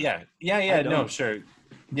 Yeah. No, sure.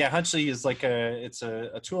 Yeah, Hunchley is like it's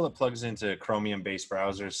a tool that plugs into Chromium-based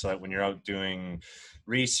browsers, so that when you're out doing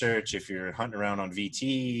research, if you're hunting around on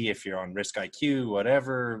VT, if you're on Risk IQ,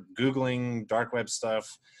 whatever, Googling dark web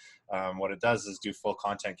stuff, What it does is do full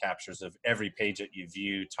content captures of every page that you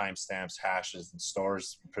view, timestamps, hashes, and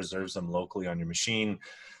stores, preserves them locally on your machine.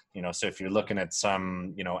 So if you're looking at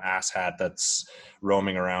some, asshat that's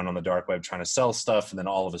roaming around on the dark web trying to sell stuff, and then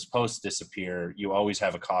all of his posts disappear, you always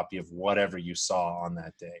have a copy of whatever you saw on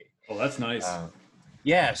that day. Oh, that's nice.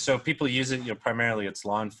 Yeah, so people use it, primarily it's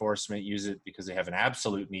law enforcement use it because they have an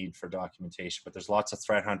absolute need for documentation, but there's lots of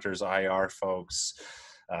threat hunters, IR folks,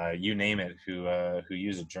 you name it, who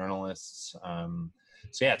use it, journalists.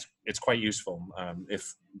 So yeah, it's quite useful,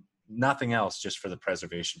 if nothing else, just for the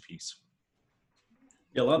preservation piece.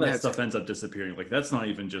 Yeah, a lot of that stuff ends up disappearing. Like, that's not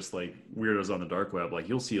even just like weirdos on the dark web. Like,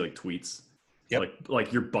 you'll see like tweets. Yep.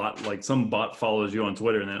 Like your bot, like some bot follows you on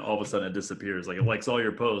Twitter, and then all of a sudden it disappears. Like, it likes all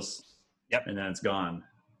your posts. Yep. And then it's gone.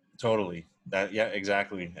 Totally. Yeah,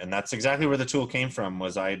 exactly. And that's exactly where the tool came from.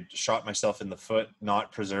 Was I shot myself in the foot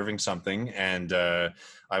not preserving something, and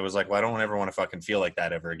I was like, well, I don't ever want to fucking feel like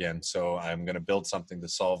that ever again. So I'm going to build something to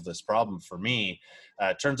solve this problem for me.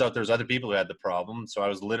 Turns out there's other people who had the problem. So I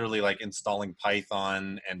was literally like installing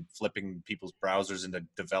Python and flipping people's browsers into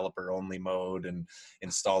developer only mode and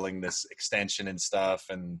installing this extension and stuff.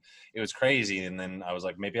 And it was crazy. And then I was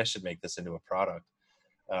like, maybe I should make this into a product.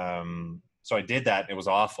 So I did that. It was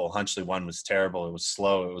awful. Hunchly 1 was terrible. It was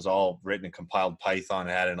slow. It was all written in compiled Python.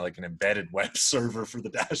 It had like an embedded web server for the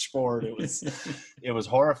dashboard. It was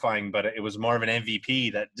horrifying, but it was more of an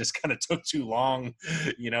MVP that just kind of took too long,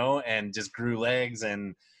 and just grew legs,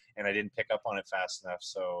 and I didn't pick up on it fast enough.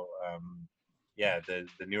 So, yeah, the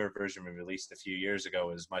newer version we released a few years ago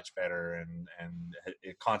is much better, and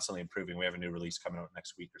it constantly improving. We have a new release coming out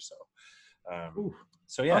next week or so.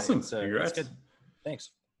 So yeah, awesome. It's good. Thanks.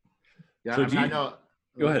 Yeah, So I know.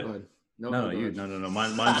 Go ahead. No.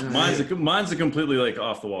 Mine's a completely like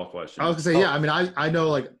off the wall question. I was gonna say, yeah. I mean, I know,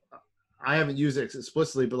 like, I haven't used it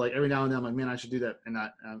explicitly, but like every now and then, I'm like, man, I should do that. And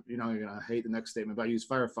that, you're gonna hate the next statement, but I use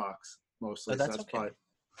Firefox mostly. That's so that's okay.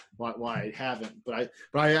 probably why I haven't. But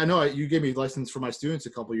I know you gave me license for my students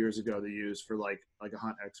a couple years ago to use for like a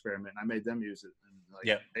hunt experiment. And I made them use it,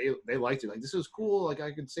 and they liked it. Like, this is cool. Like,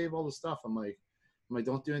 I could save all the stuff. I'm like,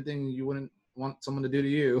 don't do anything you wouldn't want someone to do to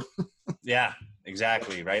you. Yeah,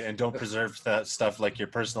 exactly. Right. And don't preserve that stuff like your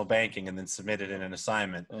personal banking and then submit it in an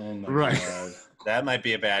assignment. Oh my God. That might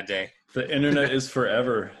be a bad day. The internet is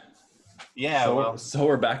forever. Yeah. So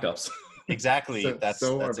are backups. Exactly. That's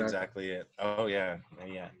exactly it. Oh yeah.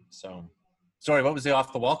 Yeah. So sorry, what was the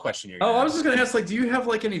off the wall question you're I was just going to ask, like, do you have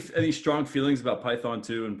like any strong feelings about Python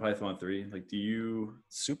 2 and Python 3? Like, do you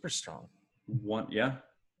super strong yeah.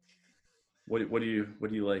 What do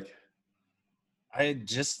you like? I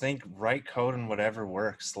just think write code and whatever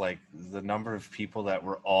works. Like, the number of people that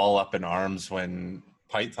were all up in arms when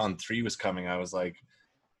Python 3 was coming, I was like,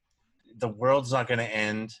 the world's not going to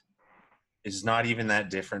end. It's not even that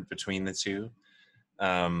different between the two.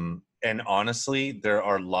 And honestly, there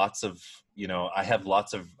are lots of, I have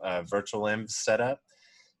lots of virtual envs set up,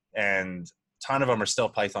 and a ton of them are still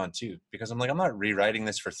Python 2, because I'm like, I'm not rewriting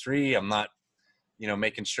this for 3. I'm not,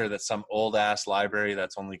 making sure that some old ass library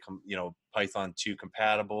that's only, Python 2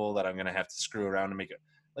 compatible, that I'm going to have to screw around to make it.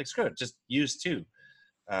 Like, screw it, just use 2.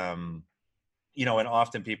 And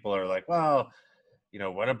often people are like, well,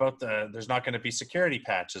 what about there's not going to be security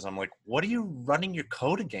patches? I'm like, what are you running your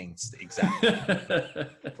code against exactly?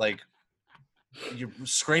 Like, you're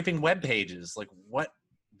scraping web pages. Like, what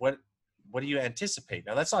do you anticipate?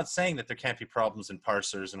 Now, that's not saying that there can't be problems in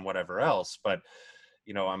parsers and whatever else, but,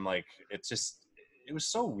 I'm like, it was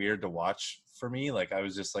so weird to watch for me. Like, I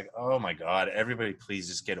was just like, oh my God, everybody please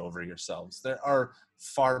just get over yourselves. There are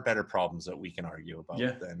far better problems that we can argue about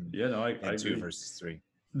than I 2 versus 3.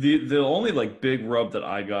 The only like big rub that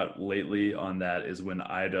I got lately on that is when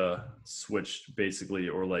IDA switched basically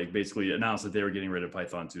announced that they were getting rid of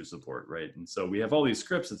Python 2 support, right? And so we have all these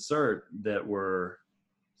scripts at CERT that were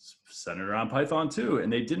centered around Python 2,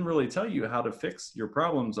 and they didn't really tell you how to fix your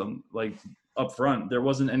problems like up front. There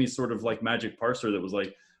wasn't any sort of like magic parser that was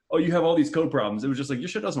like, oh, you have all these code problems. It was just like, your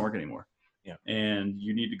shit doesn't work anymore. Yeah. And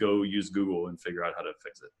you need to go use Google and figure out how to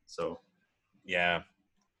fix it. So yeah.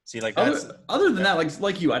 See, like, other than that,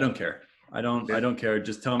 like you, I don't care. I don't care.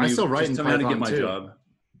 Just tell me. I still write in tell me how to get my Python, too. job.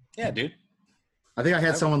 Yeah, dude. I think I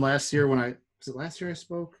had someone last year was it last year I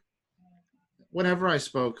spoke? Whenever I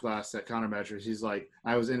spoke last at Countermeasures, he's like,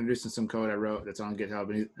 I was introducing some code I wrote that's on GitHub,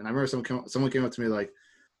 and I remember someone came up to me like,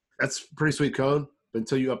 that's pretty sweet code, but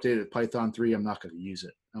until you updated Python 3, I'm not going to use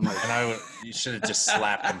it. I'm like, and you should have just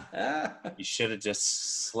slapped him. You should have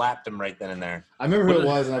just slapped him right then and there. I remember who it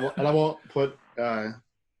was, and I won't put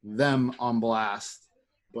them on blast.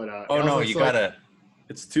 But you gotta.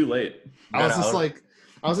 It's too late. I was just like,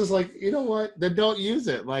 I was just like, you know what? Then don't use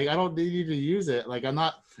it. Like, I don't need you to use it. Like,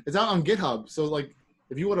 it's out on GitHub. So, like,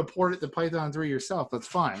 if you want to port it to Python 3 yourself, that's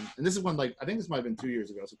fine. And this is when, like, I think this might have been 2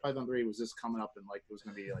 years ago. So Python 3 was just coming up and, like, it was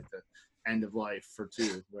going to be, like, the end of life for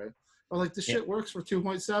 2, right? But, like, this shit works for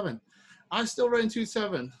 2.7. I'm still writing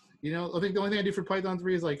 2.7. You know, I think the only thing I do for Python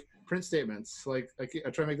 3 is, like, print statements. Like, I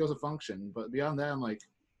try to make those a function. But beyond that, I'm like,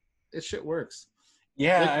 this shit works.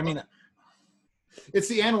 Yeah, Like, I mean, it's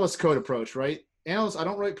the analyst code approach, right? Analyst, I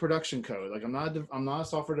don't write production code. Like I'm not a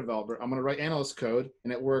software developer. I'm gonna write analyst code,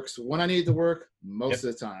 and it works when I need it to work most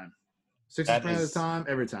of the time, 60% of the time,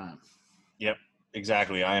 every time. Yep,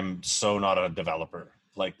 exactly. I am so not a developer.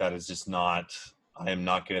 Like that is just not. I am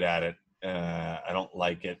not good at it. I don't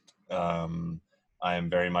like it. I am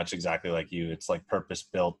very much exactly like you. It's like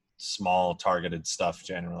purpose-built, small, targeted stuff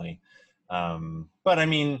generally. But I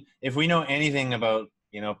mean, if we know anything about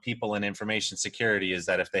people in information security, is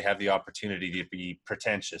that if they have the opportunity to be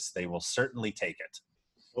pretentious, they will certainly take it.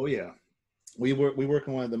 Oh yeah, we work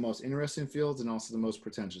in one of the most interesting fields and also the most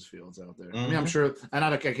pretentious fields out there. Mm-hmm. I mean, I'm sure, and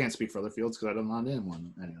I can't speak for other fields because I'm not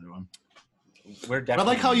in any other one. We're But I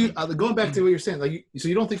like how you going back to what you're saying. Like, so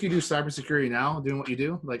you don't think you do cybersecurity now, doing what you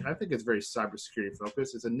do? Like, I think it's very cybersecurity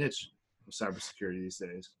focused. It's a niche of cybersecurity these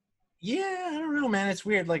days. Yeah, I don't know, man. It's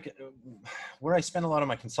weird. Like where I spend a lot of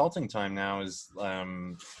my consulting time now is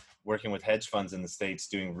working with hedge funds in the States,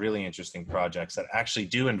 doing really interesting projects that actually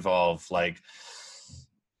do involve like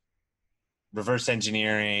reverse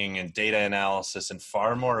engineering and data analysis and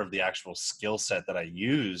far more of the actual skill set that I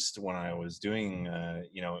used when I was doing,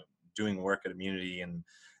 doing work at Immunity and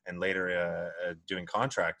later doing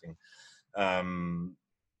contracting.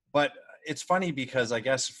 But it's funny because I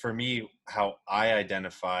guess for me, how I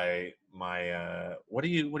identify my what are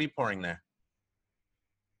you pouring there?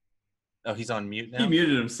 Oh, he's on mute now. He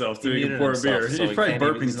muted himself so he can pour a beer. So he's probably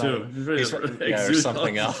burping too. or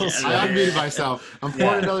something else. I unmuted myself. I'm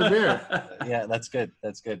pouring another beer. Yeah, that's good.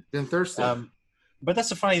 That's good. Been thirsty. But that's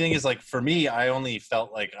the funny thing is, like, for me, I only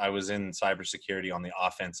felt like I was in cybersecurity on the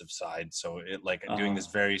offensive side. So it like doing this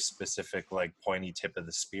very specific, like pointy tip of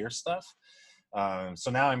the spear stuff.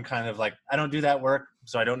 So now I'm kind of like, I don't do that work.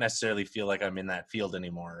 So I don't necessarily feel like I'm in that field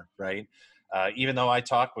anymore. Right. Even though I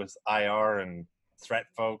talk with IR and threat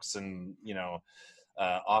folks and,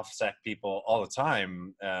 OffSec people all the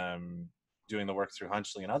time, doing the work through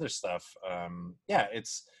Hunchly and other stuff. I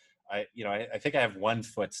think I have one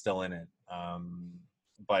foot still in it.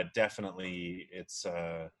 But definitely it's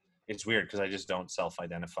weird because I just don't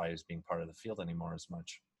self-identify as being part of the field anymore as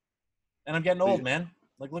much. And I'm getting old, man.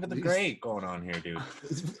 Like, look at the gray going on here, dude.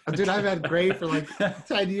 Dude, I've had gray for like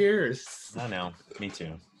 10 years. I know. Me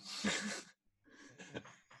too. At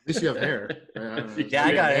least you have hair. Yeah,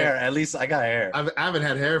 I got hair. At least I got hair. I haven't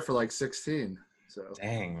had hair for like 16. So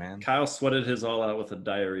dang, man. Kyle sweated his all out with a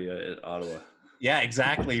diarrhea at Ottawa. Yeah,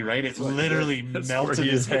 exactly. Right. It's literally melted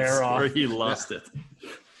his hair off. Where he lost it.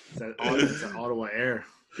 It's that Ottawa air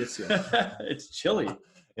gets you. It's chilly.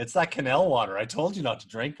 It's that canal water. I told you not to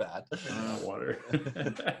drink that. Water.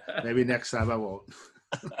 Maybe next time I won't.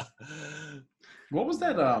 What was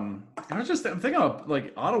that? I'm thinking of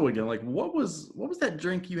like Ottawa again. Like, what was that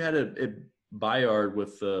drink you had at Bayard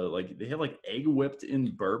with like they had like egg whipped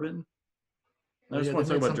in bourbon? I just want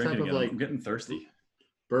to talk about drinking again. I'm getting thirsty.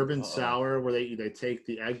 Bourbon sour, where they take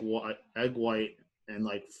the egg white and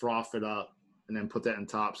like froth it up and then put that on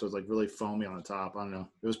top, so it's like really foamy on the top. I don't know.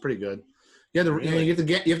 It was pretty good. Yeah, you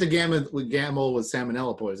have to gamble with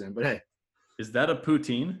salmonella poisoning, but hey, is that a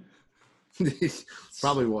poutine?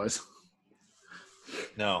 Probably was.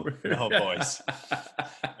 No, boys.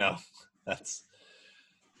 No, that's.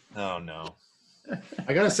 Oh no.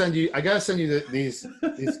 I gotta send you these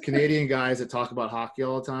Canadian guys that talk about hockey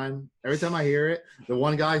all the time. Every time I hear it, the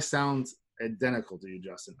one guy sounds identical to you,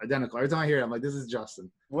 Justin. Identical. Every time I hear it, I'm like, this is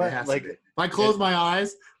Justin. What? Like, if I close my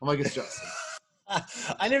eyes, I'm like, it's Justin.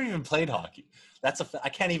 I never even played hockey. I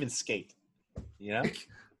can't even skate. You know?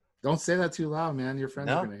 Don't say that too loud, man. Your friends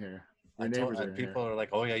are gonna hear. Your neighbors are gonna hear. People are like,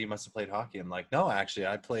 "Oh yeah, you must have played hockey." I'm like, "No, actually,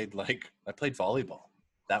 I played volleyball.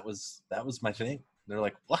 That was my thing." They're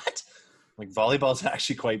like, "What?" Like, volleyball is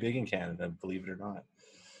actually quite big in Canada, believe it or not.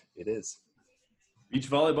 It is. Beach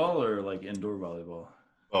volleyball or like indoor volleyball?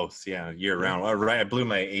 Both, yeah, year round. All right, I blew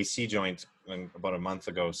my AC joint about a month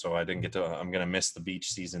ago, so I didn't get to. I'm gonna miss the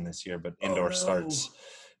beach season this year, but indoor starts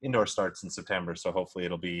in September, so hopefully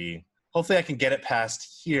I can get it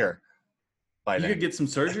past here by then. You could get some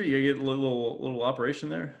surgery. You get a little operation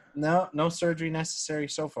there. No surgery necessary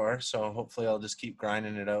so far. So hopefully I'll just keep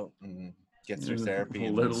grinding it out and get through therapy,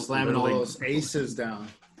 and Little- Slamming all literally- those aces down.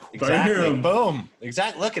 exactly, Bam! boom,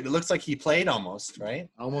 exactly. Look, it looks like he played almost, right?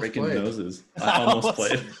 Almost Breaking played. noses. I almost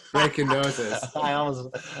played. Breaking noses. I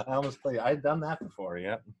almost played. I've done that before.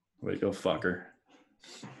 Yeah. Way to go, fucker.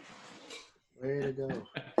 Way to go.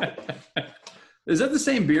 Is that the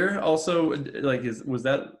same beer? Also, like, is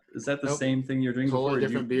that the Nope. same thing you're drinking Totally before?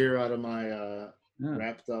 different beer out of my Yeah.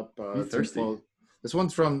 wrapped up. You thirsty? Well, this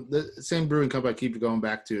one's from the same brewing company I keep going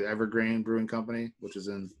back to, Evergreen Brewing Company, which is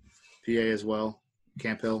in PA as well,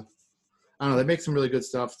 Camp Hill. I don't know. They make some really good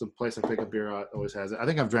stuff. The place I pick up beer at always has it. I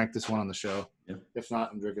think I've drank this one on the show. Yeah. If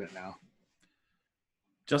not, I'm drinking it now.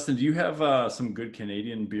 Justin, do you have some good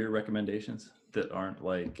Canadian beer recommendations that aren't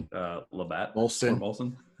like Labatt Molson. or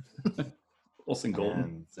Molson? Molson Golden.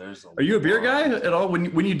 And there's Are you a beer lot. guy at all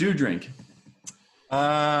when you do drink?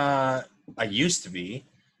 I used to be.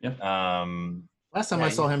 Yeah. Last time Yeah, I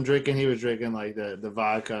saw him drinking, he was drinking like the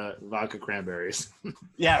vodka cranberries.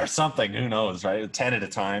 Yeah, or something. Who knows, right? 10 at a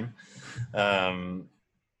time.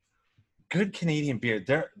 Good Canadian beer.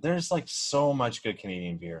 There's like so much good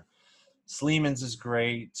Canadian beer. Sleeman's is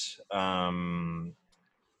great. I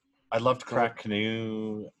loved Crack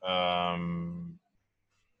Canoe.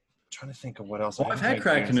 Trying to think of what else. Well, I've had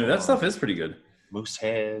Crack Canoe. That stuff is pretty good.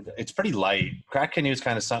 Moosehead. It's pretty light. Crack Canoe is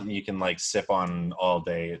kind of something you can like sip on all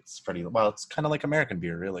day. It's pretty well. It's kind of like American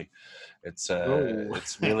beer, really. It's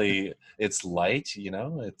it's really it's light. You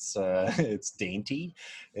know, it's dainty.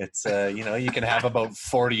 It's you can have about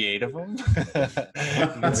 48 of them.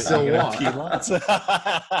 It's still gonna what? pee lots.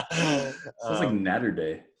 Sounds like Natter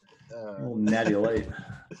Day. A little natty light.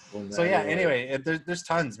 So yeah, anyway, there's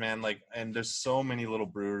tons, man. Like, and there's so many little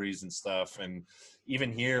breweries and stuff, and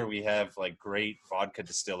even here we have like great vodka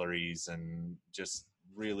distilleries and just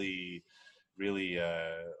really, really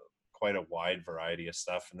quite a wide variety of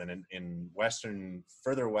stuff. And then in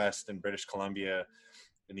further west in British Columbia,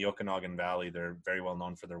 in the Okanagan Valley, they're very well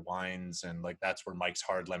known for their wines, and like that's where Mike's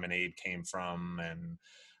Hard Lemonade came from, and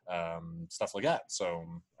stuff like that. So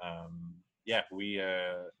yeah, we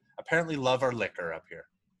apparently love our liquor up here.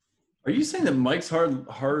 Are you saying that Mike's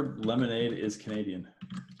Hard Lemonade is Canadian?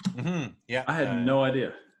 Mm-hmm. Yeah, I had no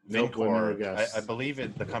idea. Nope, would never Vincor. guess. I believe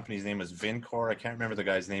the company's name is Vincor. I can't remember the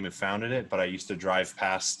guy's name who founded it, but I used to drive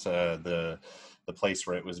past the place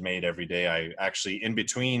where it was made every day. I actually, in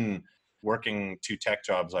between working 2 tech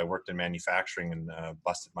jobs, I worked in manufacturing and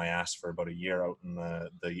busted my ass for about a year out in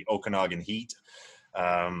the Okanagan heat.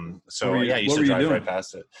 So yeah, I used to drive right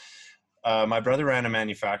past it. My brother ran a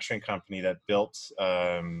manufacturing company that built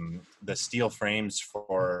the steel frames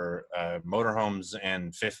for motorhomes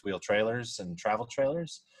and fifth wheel trailers and travel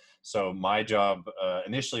trailers. So my job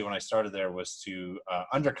initially when I started there was to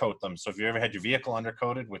undercoat them. So if you ever had your vehicle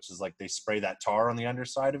undercoated, which is like they spray that tar on the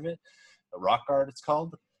underside of it, a rock guard it's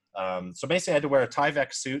called. So basically I had to wear a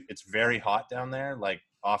Tyvek suit. It's very hot down there, like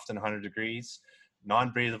often 100 degrees,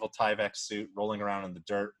 non-breathable Tyvek suit, rolling around in the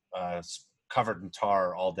dirt, covered in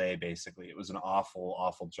tar all day. Basically it was an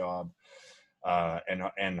awful job,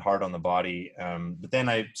 and hard on the body. But then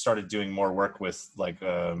I started doing more work with like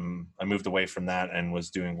I moved away from that and was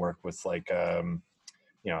doing work with like I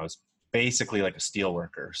was basically like a steel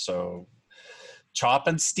worker. So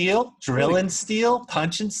chopping steel, drilling steel,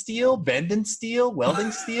 punching steel, bending steel,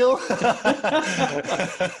 welding steel.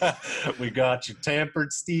 We got your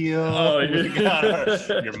tempered steel. Oh, we got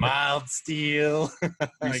your mild steel. You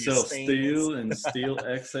Your sell stainless. steel and steel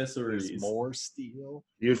accessories. There's more steel.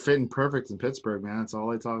 You'd fit in perfect in Pittsburgh, man. That's all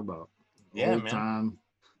they talk about. Yeah, Old man. time,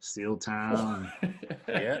 Steel Town.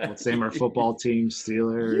 Yeah. Same our football team,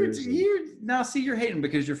 Steelers. Now see, you're hating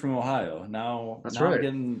because you're from Ohio. Now That's now right. I'm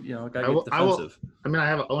getting, guy I get will- I will- defensive. I mean,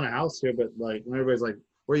 I own a house here, but like when everybody's like,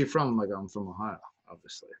 "Where are you from?" I'm like, "I'm from Ohio,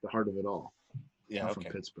 obviously, the heart of it all." Yeah. I'm Okay.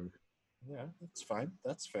 from Pittsburgh. Yeah, that's fine.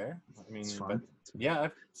 That's fair. I mean, It's but fine. yeah,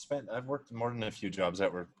 I've worked more than a few jobs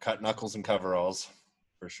that were cut knuckles and coveralls,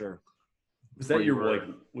 for sure. Was that Where you your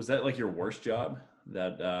was that like your worst job?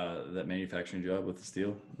 That manufacturing job with the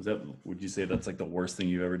steel? Would you say that's like the worst thing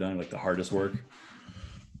you've ever done? Like the hardest work?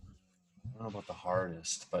 I don't know about the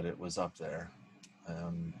hardest, but it was up there.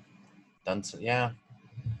 Yeah,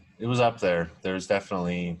 it was up there. There's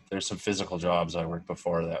some physical jobs I worked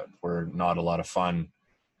before that were not a lot of fun.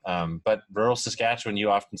 But rural Saskatchewan,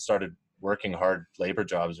 you often started working hard labor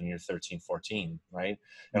jobs when you're 13, 14, right?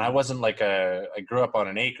 And I wasn't like I grew up on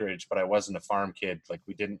an acreage, but I wasn't a farm kid. Like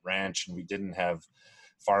we didn't ranch and we didn't have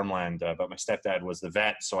farmland, but my stepdad was the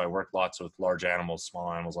vet. So I worked lots with large animals,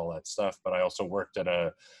 small animals, all that stuff. But I also worked at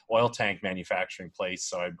a oil tank manufacturing place.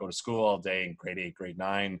 So I'd go to school all day in grade 8, grade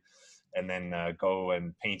 9, and then go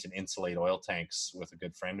and paint and insulate oil tanks with a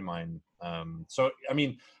good friend of mine. So, I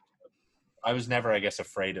mean, I was never, I guess,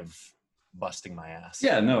 afraid of busting my ass.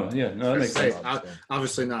 Yeah, no, that makes Hey, sense.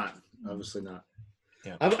 obviously not. Obviously not.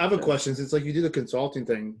 Yeah. I have a question. Since like you do the consulting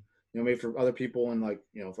thing, maybe for other people and like,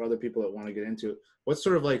 for other people that want to get into it, what's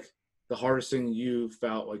sort of like the hardest thing you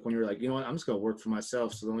felt like when you're like, what, I'm just going to work for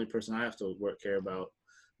myself. So the only person I have to care about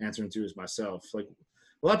answering to is myself. Like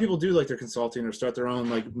a lot of people do like their consulting or start their own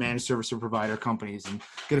like managed service or provider companies and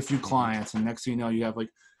get a few clients. And next thing you know, you have like,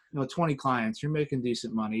 20 clients, you're making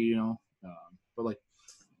decent money, but like,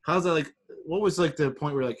 how's that? Like, what was like the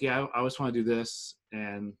point where like, yeah, I always want to do this.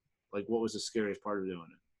 And like, what was the scariest part of doing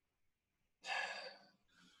it?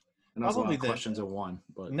 And that's a lot of questions in one,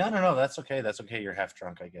 but no, that's okay. That's okay. You're half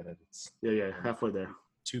drunk. I get it. It's halfway there.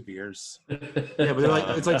 2 beers. Yeah, but they're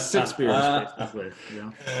like it's like 6 beers basically.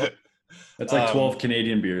 It's like 12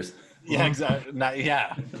 Canadian beers. Yeah, exactly.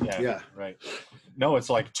 Yeah, right. No, it's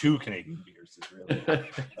like 2 Canadian beers. Really.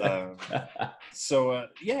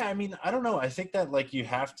 I mean, I don't know. I think that like you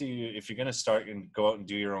have to, if you're gonna start and go out and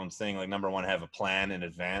do your own thing, like number one, have a plan in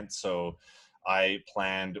advance. So I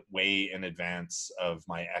planned way in advance of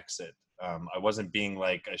my exit. I wasn't being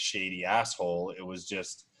like a shady asshole. It was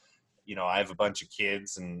just, I have a bunch of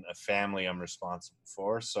kids and a family I'm responsible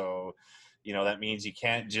for. So, that means you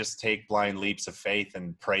can't just take blind leaps of faith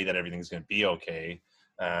and pray that everything's going to be okay.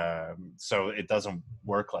 So it doesn't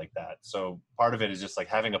work like that. So part of it is just like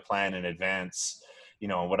having a plan in advance.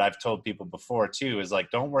 What I've told people before too is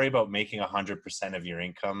like, don't worry about making 100% of your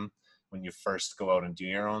income when you first go out and do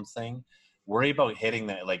your own thing. Worry about hitting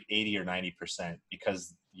that like 80 or 90%,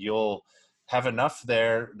 because you'll have enough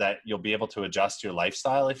there that you'll be able to adjust your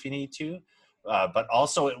lifestyle if you need to. But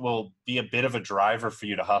also it will be a bit of a driver for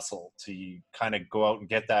you to hustle, to kind of go out and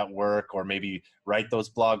get that work, or maybe write those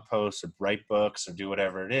blog posts or write books or do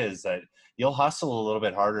whatever it is, that you'll hustle a little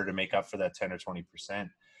bit harder to make up for that 10 or 20%.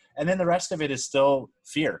 And then the rest of it is still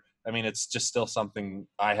fear. I mean, it's just still something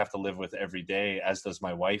I have to live with every day, as does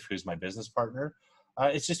my wife, who's my business partner.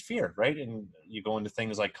 It's just fear, right? And you go into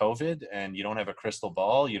things like COVID and you don't have a crystal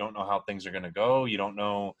ball. You don't know how things are going to go. You don't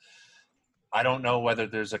know. I don't know whether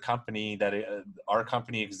there's a company that our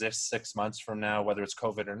company exists 6 months from now, whether it's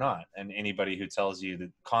COVID or not. And anybody who tells you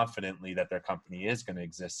that confidently that their company is going to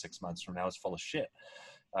exist 6 months from now is full of shit.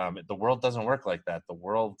 The world doesn't work like that. The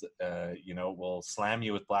world, will slam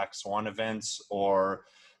you with black swan events, or,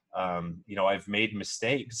 I've made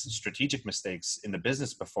mistakes, strategic mistakes in the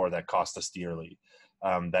business before that cost us dearly.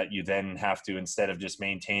 That you then have to, instead of just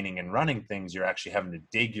maintaining and running things, you're actually having to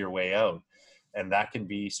dig your way out. And that can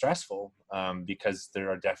be stressful, because there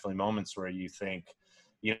are definitely moments where you think,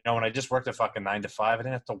 when I just worked a fucking 9 to 5, I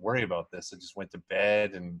didn't have to worry about this. I just went to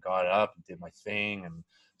bed and got up and did my thing and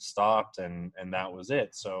stopped, and that was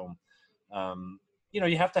it. So,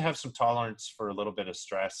 you have to have some tolerance for a little bit of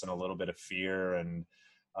stress and a little bit of fear. And,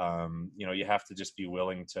 you have to just be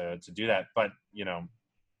willing to do that. But,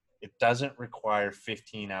 it doesn't require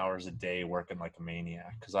 15 hours a day working like a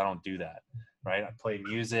maniac, because I don't do that, right? I play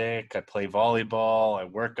music, I play volleyball, I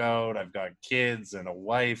work out, I've got kids and a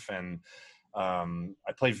wife, and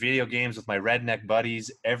I play video games with my redneck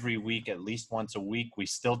buddies every week, at least once a week. We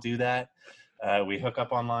still do that. We hook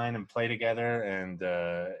up online and play together,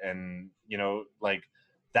 and like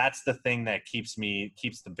that's the thing that keeps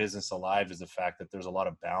the business alive, is the fact that there's a lot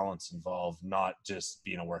of balance involved, not just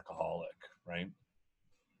being a workaholic, right?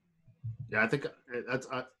 Yeah, I think that's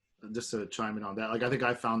just to chime in on that. Like, I think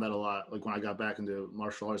I found that a lot. Like when I got back into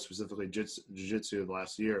martial arts, specifically jiu-jitsu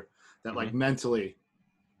last year, that like mentally,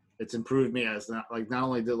 it's improved me as not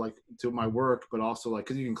only to my work, but also like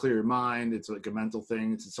because you can clear your mind. It's like a mental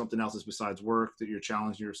thing. It's something else besides work that you're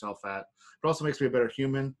challenging yourself at. It also makes me a better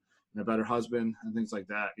human and a better husband and things like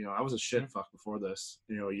that. I was a shit fuck before this.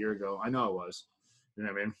 A year ago, I know I was. You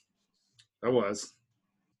know what I mean? I was.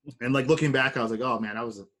 And like looking back, I was like, oh man, I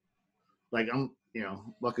was. Like I'm,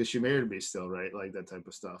 lucky she married me still, right? Like that type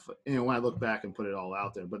of stuff. When I look back and put it all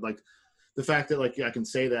out there, but like the fact that like I can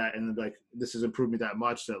say that and like this has improved me that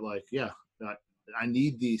much that like that I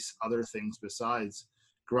need these other things besides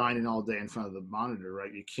grinding all day in front of the monitor,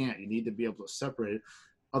 right? You need to be able to separate it.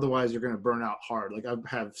 Otherwise, you're going to burn out hard. Like I've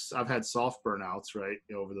had soft burnouts, right,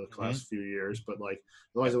 over the last few years, but like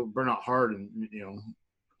otherwise it'll burn out hard, and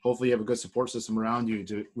hopefully you have a good support system around you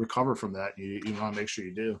to recover from that. You want to make sure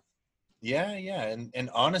you do. Yeah. And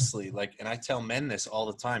honestly, like, and I tell men this all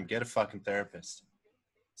the time, get a fucking therapist.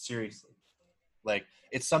 Seriously. Like,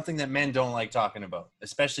 it's something that men don't like talking about,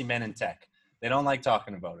 especially men in tech. They don't like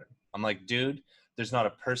talking about it. I'm like, dude, there's not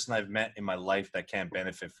a person I've met in my life that can't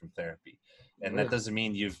benefit from therapy. And that doesn't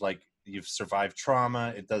mean you've survived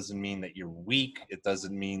trauma. It doesn't mean that you're weak. It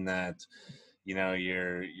doesn't mean that,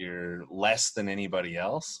 you're less than anybody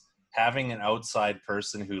else. having an outside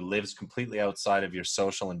person who lives completely outside of your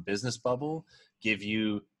social and business bubble give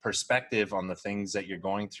you perspective on the things that you're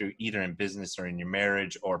going through, either in business or in your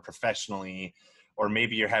marriage or professionally, or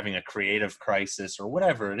maybe you're having a creative crisis or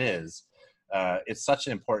whatever it is. It's such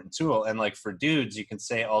an important tool. And like for dudes, you can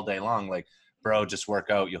say all day long, like, bro, just work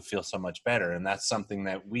out, you'll feel so much better. And that's something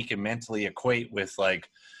that we can mentally equate with like,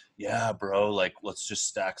 yeah, bro, like, let's just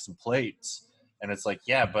stack some plates. And it's like,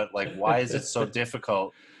 yeah, but like, why is it so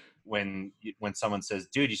difficult when someone says,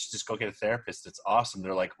 dude, you should just go get a therapist, it's awesome?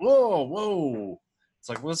 They're like, whoa. It's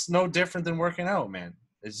like, well, it's no different than working out, man.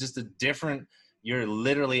 It's just a different, you're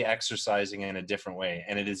literally exercising in a different way.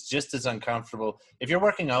 And it is just as uncomfortable. If you're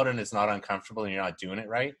working out and it's not uncomfortable and you're not doing it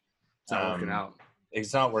right, It's not working out.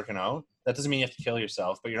 It's not working out. That doesn't mean you have to kill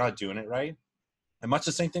yourself, but you're not doing it right. And much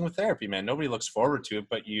the same thing with therapy, man. Nobody looks forward to it,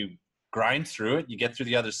 but you grind through it. You get through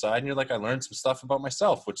the other side and you're like, I learned some stuff about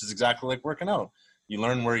myself, which is exactly like working out. You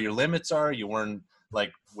learn where your limits are. You learn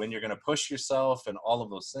like when you're going to push yourself and all of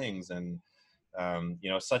those things. And, you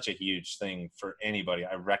know, such a huge thing for anybody.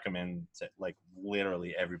 I recommend to like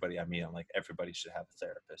literally everybody I meet. I'm like, everybody should have a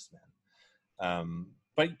therapist, man.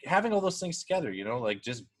 But having all those things together, you know, like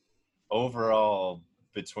just overall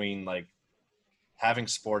between like having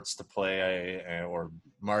sports to play or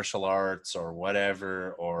martial arts or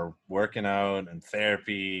whatever, or working out and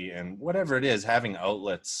therapy and whatever it is, having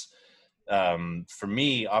outlets. For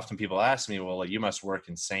me, often people ask me, well, you must work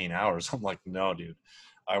insane hours. I'm like, no, dude,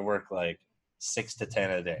 I work like 6 to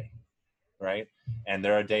 10 a day. Right. And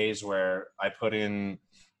there are days where I put in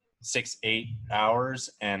 6-8 hours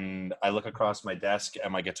and I look across my desk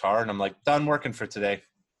at my guitar and I'm like, done working for today.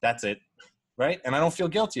 That's it. Right. And I don't feel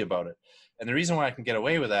guilty about it. And the reason why I can get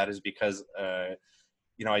away with that is because,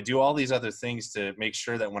 you know, I do all these other things to make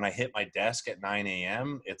sure that when I hit my desk at 9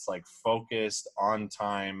 a.m., it's like focused, on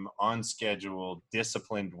time, on schedule,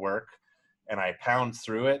 disciplined work. And I pound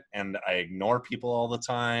through it and I ignore people all the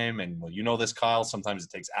time. And well, you know this, Kyle, sometimes it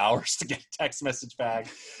takes hours to get a text message back,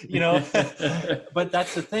 you know, but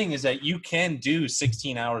that's the thing, is that you can do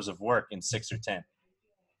 16 hours of work in 6 or 10.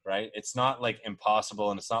 Right? It's not like impossible,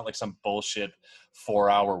 and it's not like some bullshit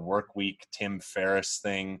 4-hour work week Tim Ferriss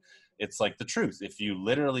thing. It's like the truth. If you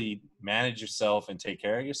literally manage yourself and take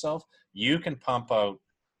care of yourself, you can pump out.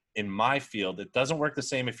 In my field, it doesn't work the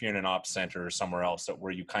same if you're in an ops center or somewhere else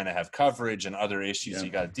where you kind of have coverage and other issues you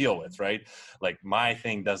got to deal with, right? Like my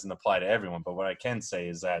thing doesn't apply to everyone, but what I can say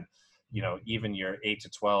is that, you know, even your 8 to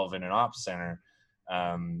 12 in an ops center,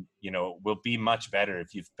 you know, will be much better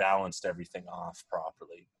if you've balanced everything off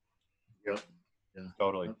properly. Yep. Yeah.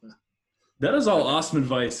 Totally. That is all awesome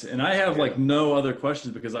advice. And I have like no other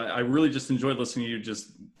questions because I really just enjoyed listening to you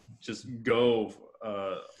just go.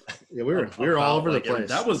 Yeah, we were all over the place.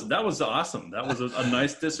 That was awesome. That was a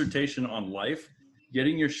nice dissertation on life,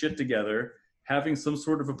 getting your shit together, having some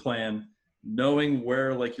sort of a plan, knowing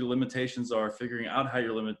where like your limitations are, figuring out how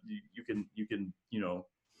your limit, you can, you know,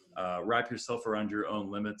 wrap yourself around your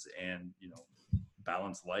own limits and, you know,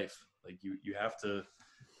 balance life. Like you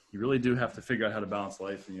really do have to figure out how to balance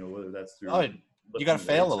life. And, you know, whether that's through, you got to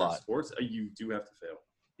fail a lot. Sports, you do have to fail.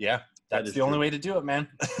 Yeah. That's the only way to do it, man.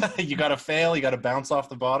 You got to fail. You got to bounce off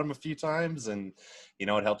the bottom a few times. And, you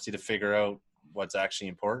know, it helps you to figure out what's actually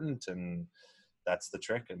important. And that's the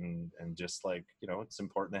trick. And just like, you know, it's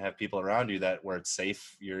important to have people around you that where it's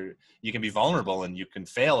safe, you can be vulnerable and you can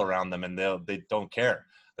fail around them and they don't care.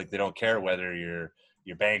 Like they don't care whether you're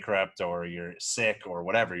bankrupt or you're sick or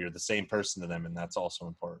whatever, you're the same person to them. And that's also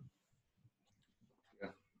important.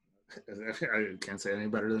 I can't say any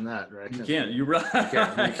better than that, right? You can't. You're right.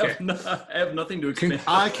 I have nothing to expand.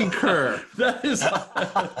 I concur. That is.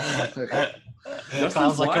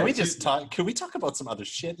 Kyle's like, can we talk about some other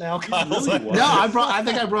shit now? Kyle's really like, No, I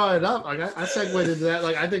think I brought it up. Like I segued into that.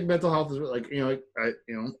 Like I think mental health is like, you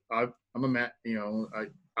know, I'm a man. You know,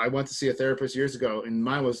 I went to see a therapist years ago, and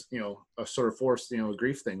mine was, you know, a sort of forced, you know,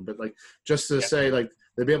 grief thing. But like just to say like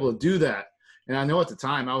to be able to do that, and I know at the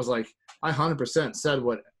time I was like, I 100% said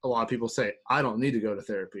what a lot of people say. I don't need to go to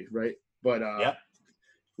therapy, right? But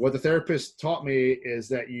what the therapist taught me is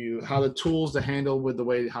that how the tools to handle with the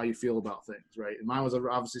way how you feel about things, right? And mine was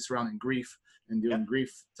obviously surrounding grief and doing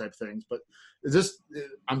grief type things. But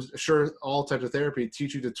I'm sure all types of therapy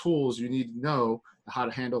teach you the tools you need to know how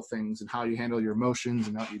to handle things and how you handle your emotions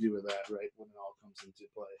and how you do with that, right? When it all comes into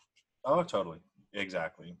play. Oh, totally.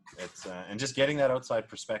 Exactly. It's and just getting that outside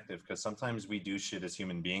perspective, because sometimes we do shit as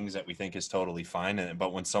human beings that we think is totally fine,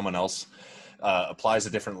 but when someone else applies a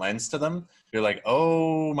different lens to them, you're like,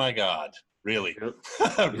 oh my God, Really? Yep.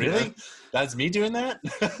 Really? Yeah. That's me doing that?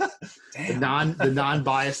 The Damn.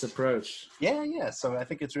 non-biased approach. Yeah. So I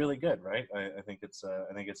think it's really good, right? I think it's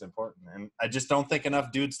important, and I just don't think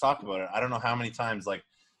enough dudes talk about it. I don't know how many times, like,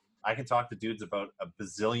 I can talk to dudes about a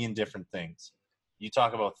bazillion different things. You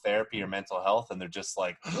talk about therapy or mental health, and they're just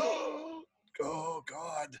like, oh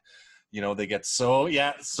God. They get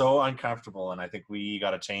so uncomfortable, and I think we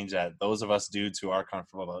got to change that. Those of us dudes who are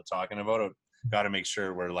comfortable about talking about it got to make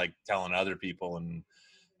sure we're like telling other people and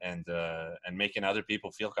making other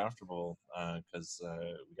people feel comfortable, because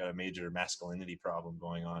we got a major masculinity problem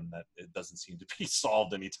going on that it doesn't seem to be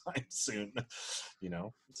solved anytime soon.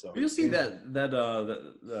 So You'll see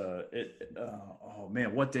oh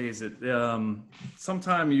man, what day is it?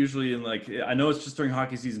 Sometime usually in, like, I know it's just during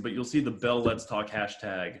hockey season, but you'll see the Bell Let's Talk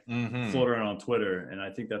hashtag float around on Twitter, and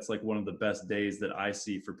I think that's like one of the best days that I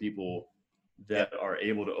see for people that are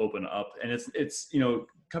able to open up. And it's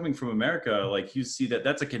coming from America, like, you see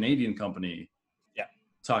that's a Canadian company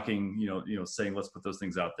talking, saying, let's put those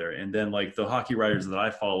things out there. And then, like, the hockey writers that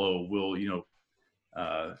I follow will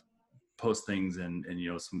post things and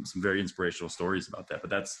some very inspirational stories about that.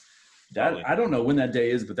 But Totally. I don't know when that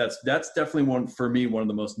day is, but that's definitely one of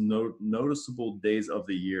the most noticeable days of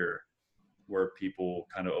the year where people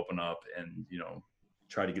kind of open up and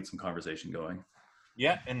try to get some conversation going.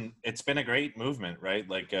 Yeah, and it's been a great movement, right?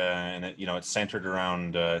 Like, and it's centered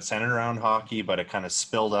around hockey, but it kind of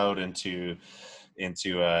spilled out into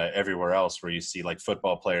everywhere else, where you see, like,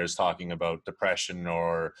 football players talking about depression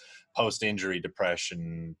or post-injury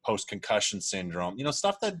depression, post-concussion syndrome,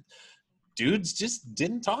 stuff that dudes just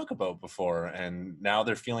didn't talk about before, and now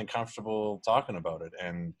they're feeling comfortable talking about it.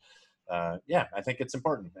 And I think it's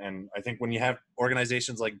important. And I think when you have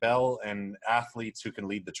organizations like Bell and athletes who can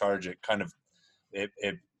lead the charge, it kind of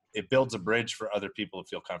it builds a bridge for other people to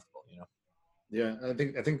feel comfortable. Yeah, I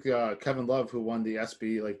think Kevin Love, who won the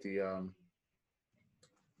SB, like the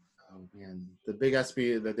the big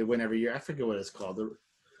SB that they win every year. I forget what it's called. The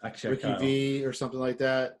Ricky V or something like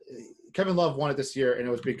that. Kevin Love won it this year, and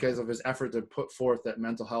it was because of his effort to put forth that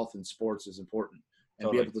mental health in sports is important and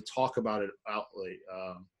Totally. be able to talk about it outly.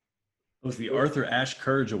 It was the Arthur Ashe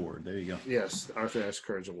Courage Award. There you go. Yes, the Arthur Ashe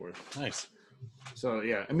Courage Award. Nice. So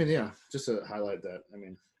just to highlight that.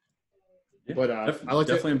 But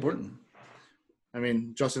definitely important.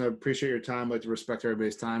 Justin, I appreciate your time. I'd like to respect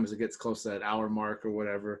everybody's time as it gets close to that hour mark or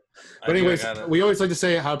whatever. But anyways, we always like to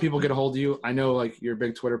say how people get a hold of you. I know, like, you're a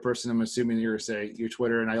big Twitter person. I'm assuming you're going to say your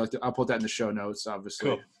Twitter, and I'll put that in the show notes,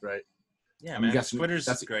 obviously. Cool. Right? Yeah, man. Twitter's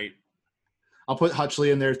great. I'll put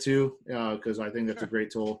Hutchley in there too, because I think that's a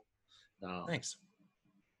great tool. Thanks.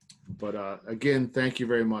 But again, thank you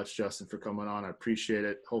very much, Justin, for coming on. I appreciate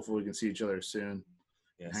it. Hopefully we can see each other soon.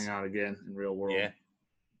 Yes. Hang out again in real world. Yeah,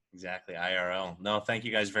 exactly. IRL. No, thank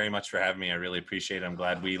you guys very much for having me. I really appreciate it. I'm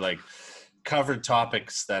glad we covered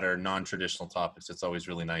topics that are non-traditional topics. It's always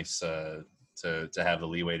really nice to have the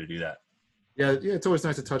leeway to do that. Yeah, it's always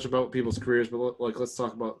nice to touch about people's careers, but let's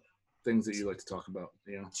talk about things that you like to talk about.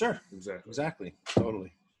 Sure. Exactly.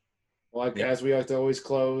 Totally. Well, as we like to always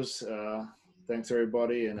close, thanks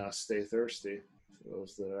everybody, and stay thirsty. For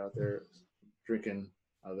those that are out there drinking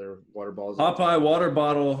their water bottles. Popeye water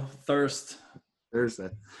bottle thirst. Thursday.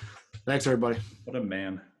 Thanks everybody. What a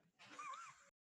man.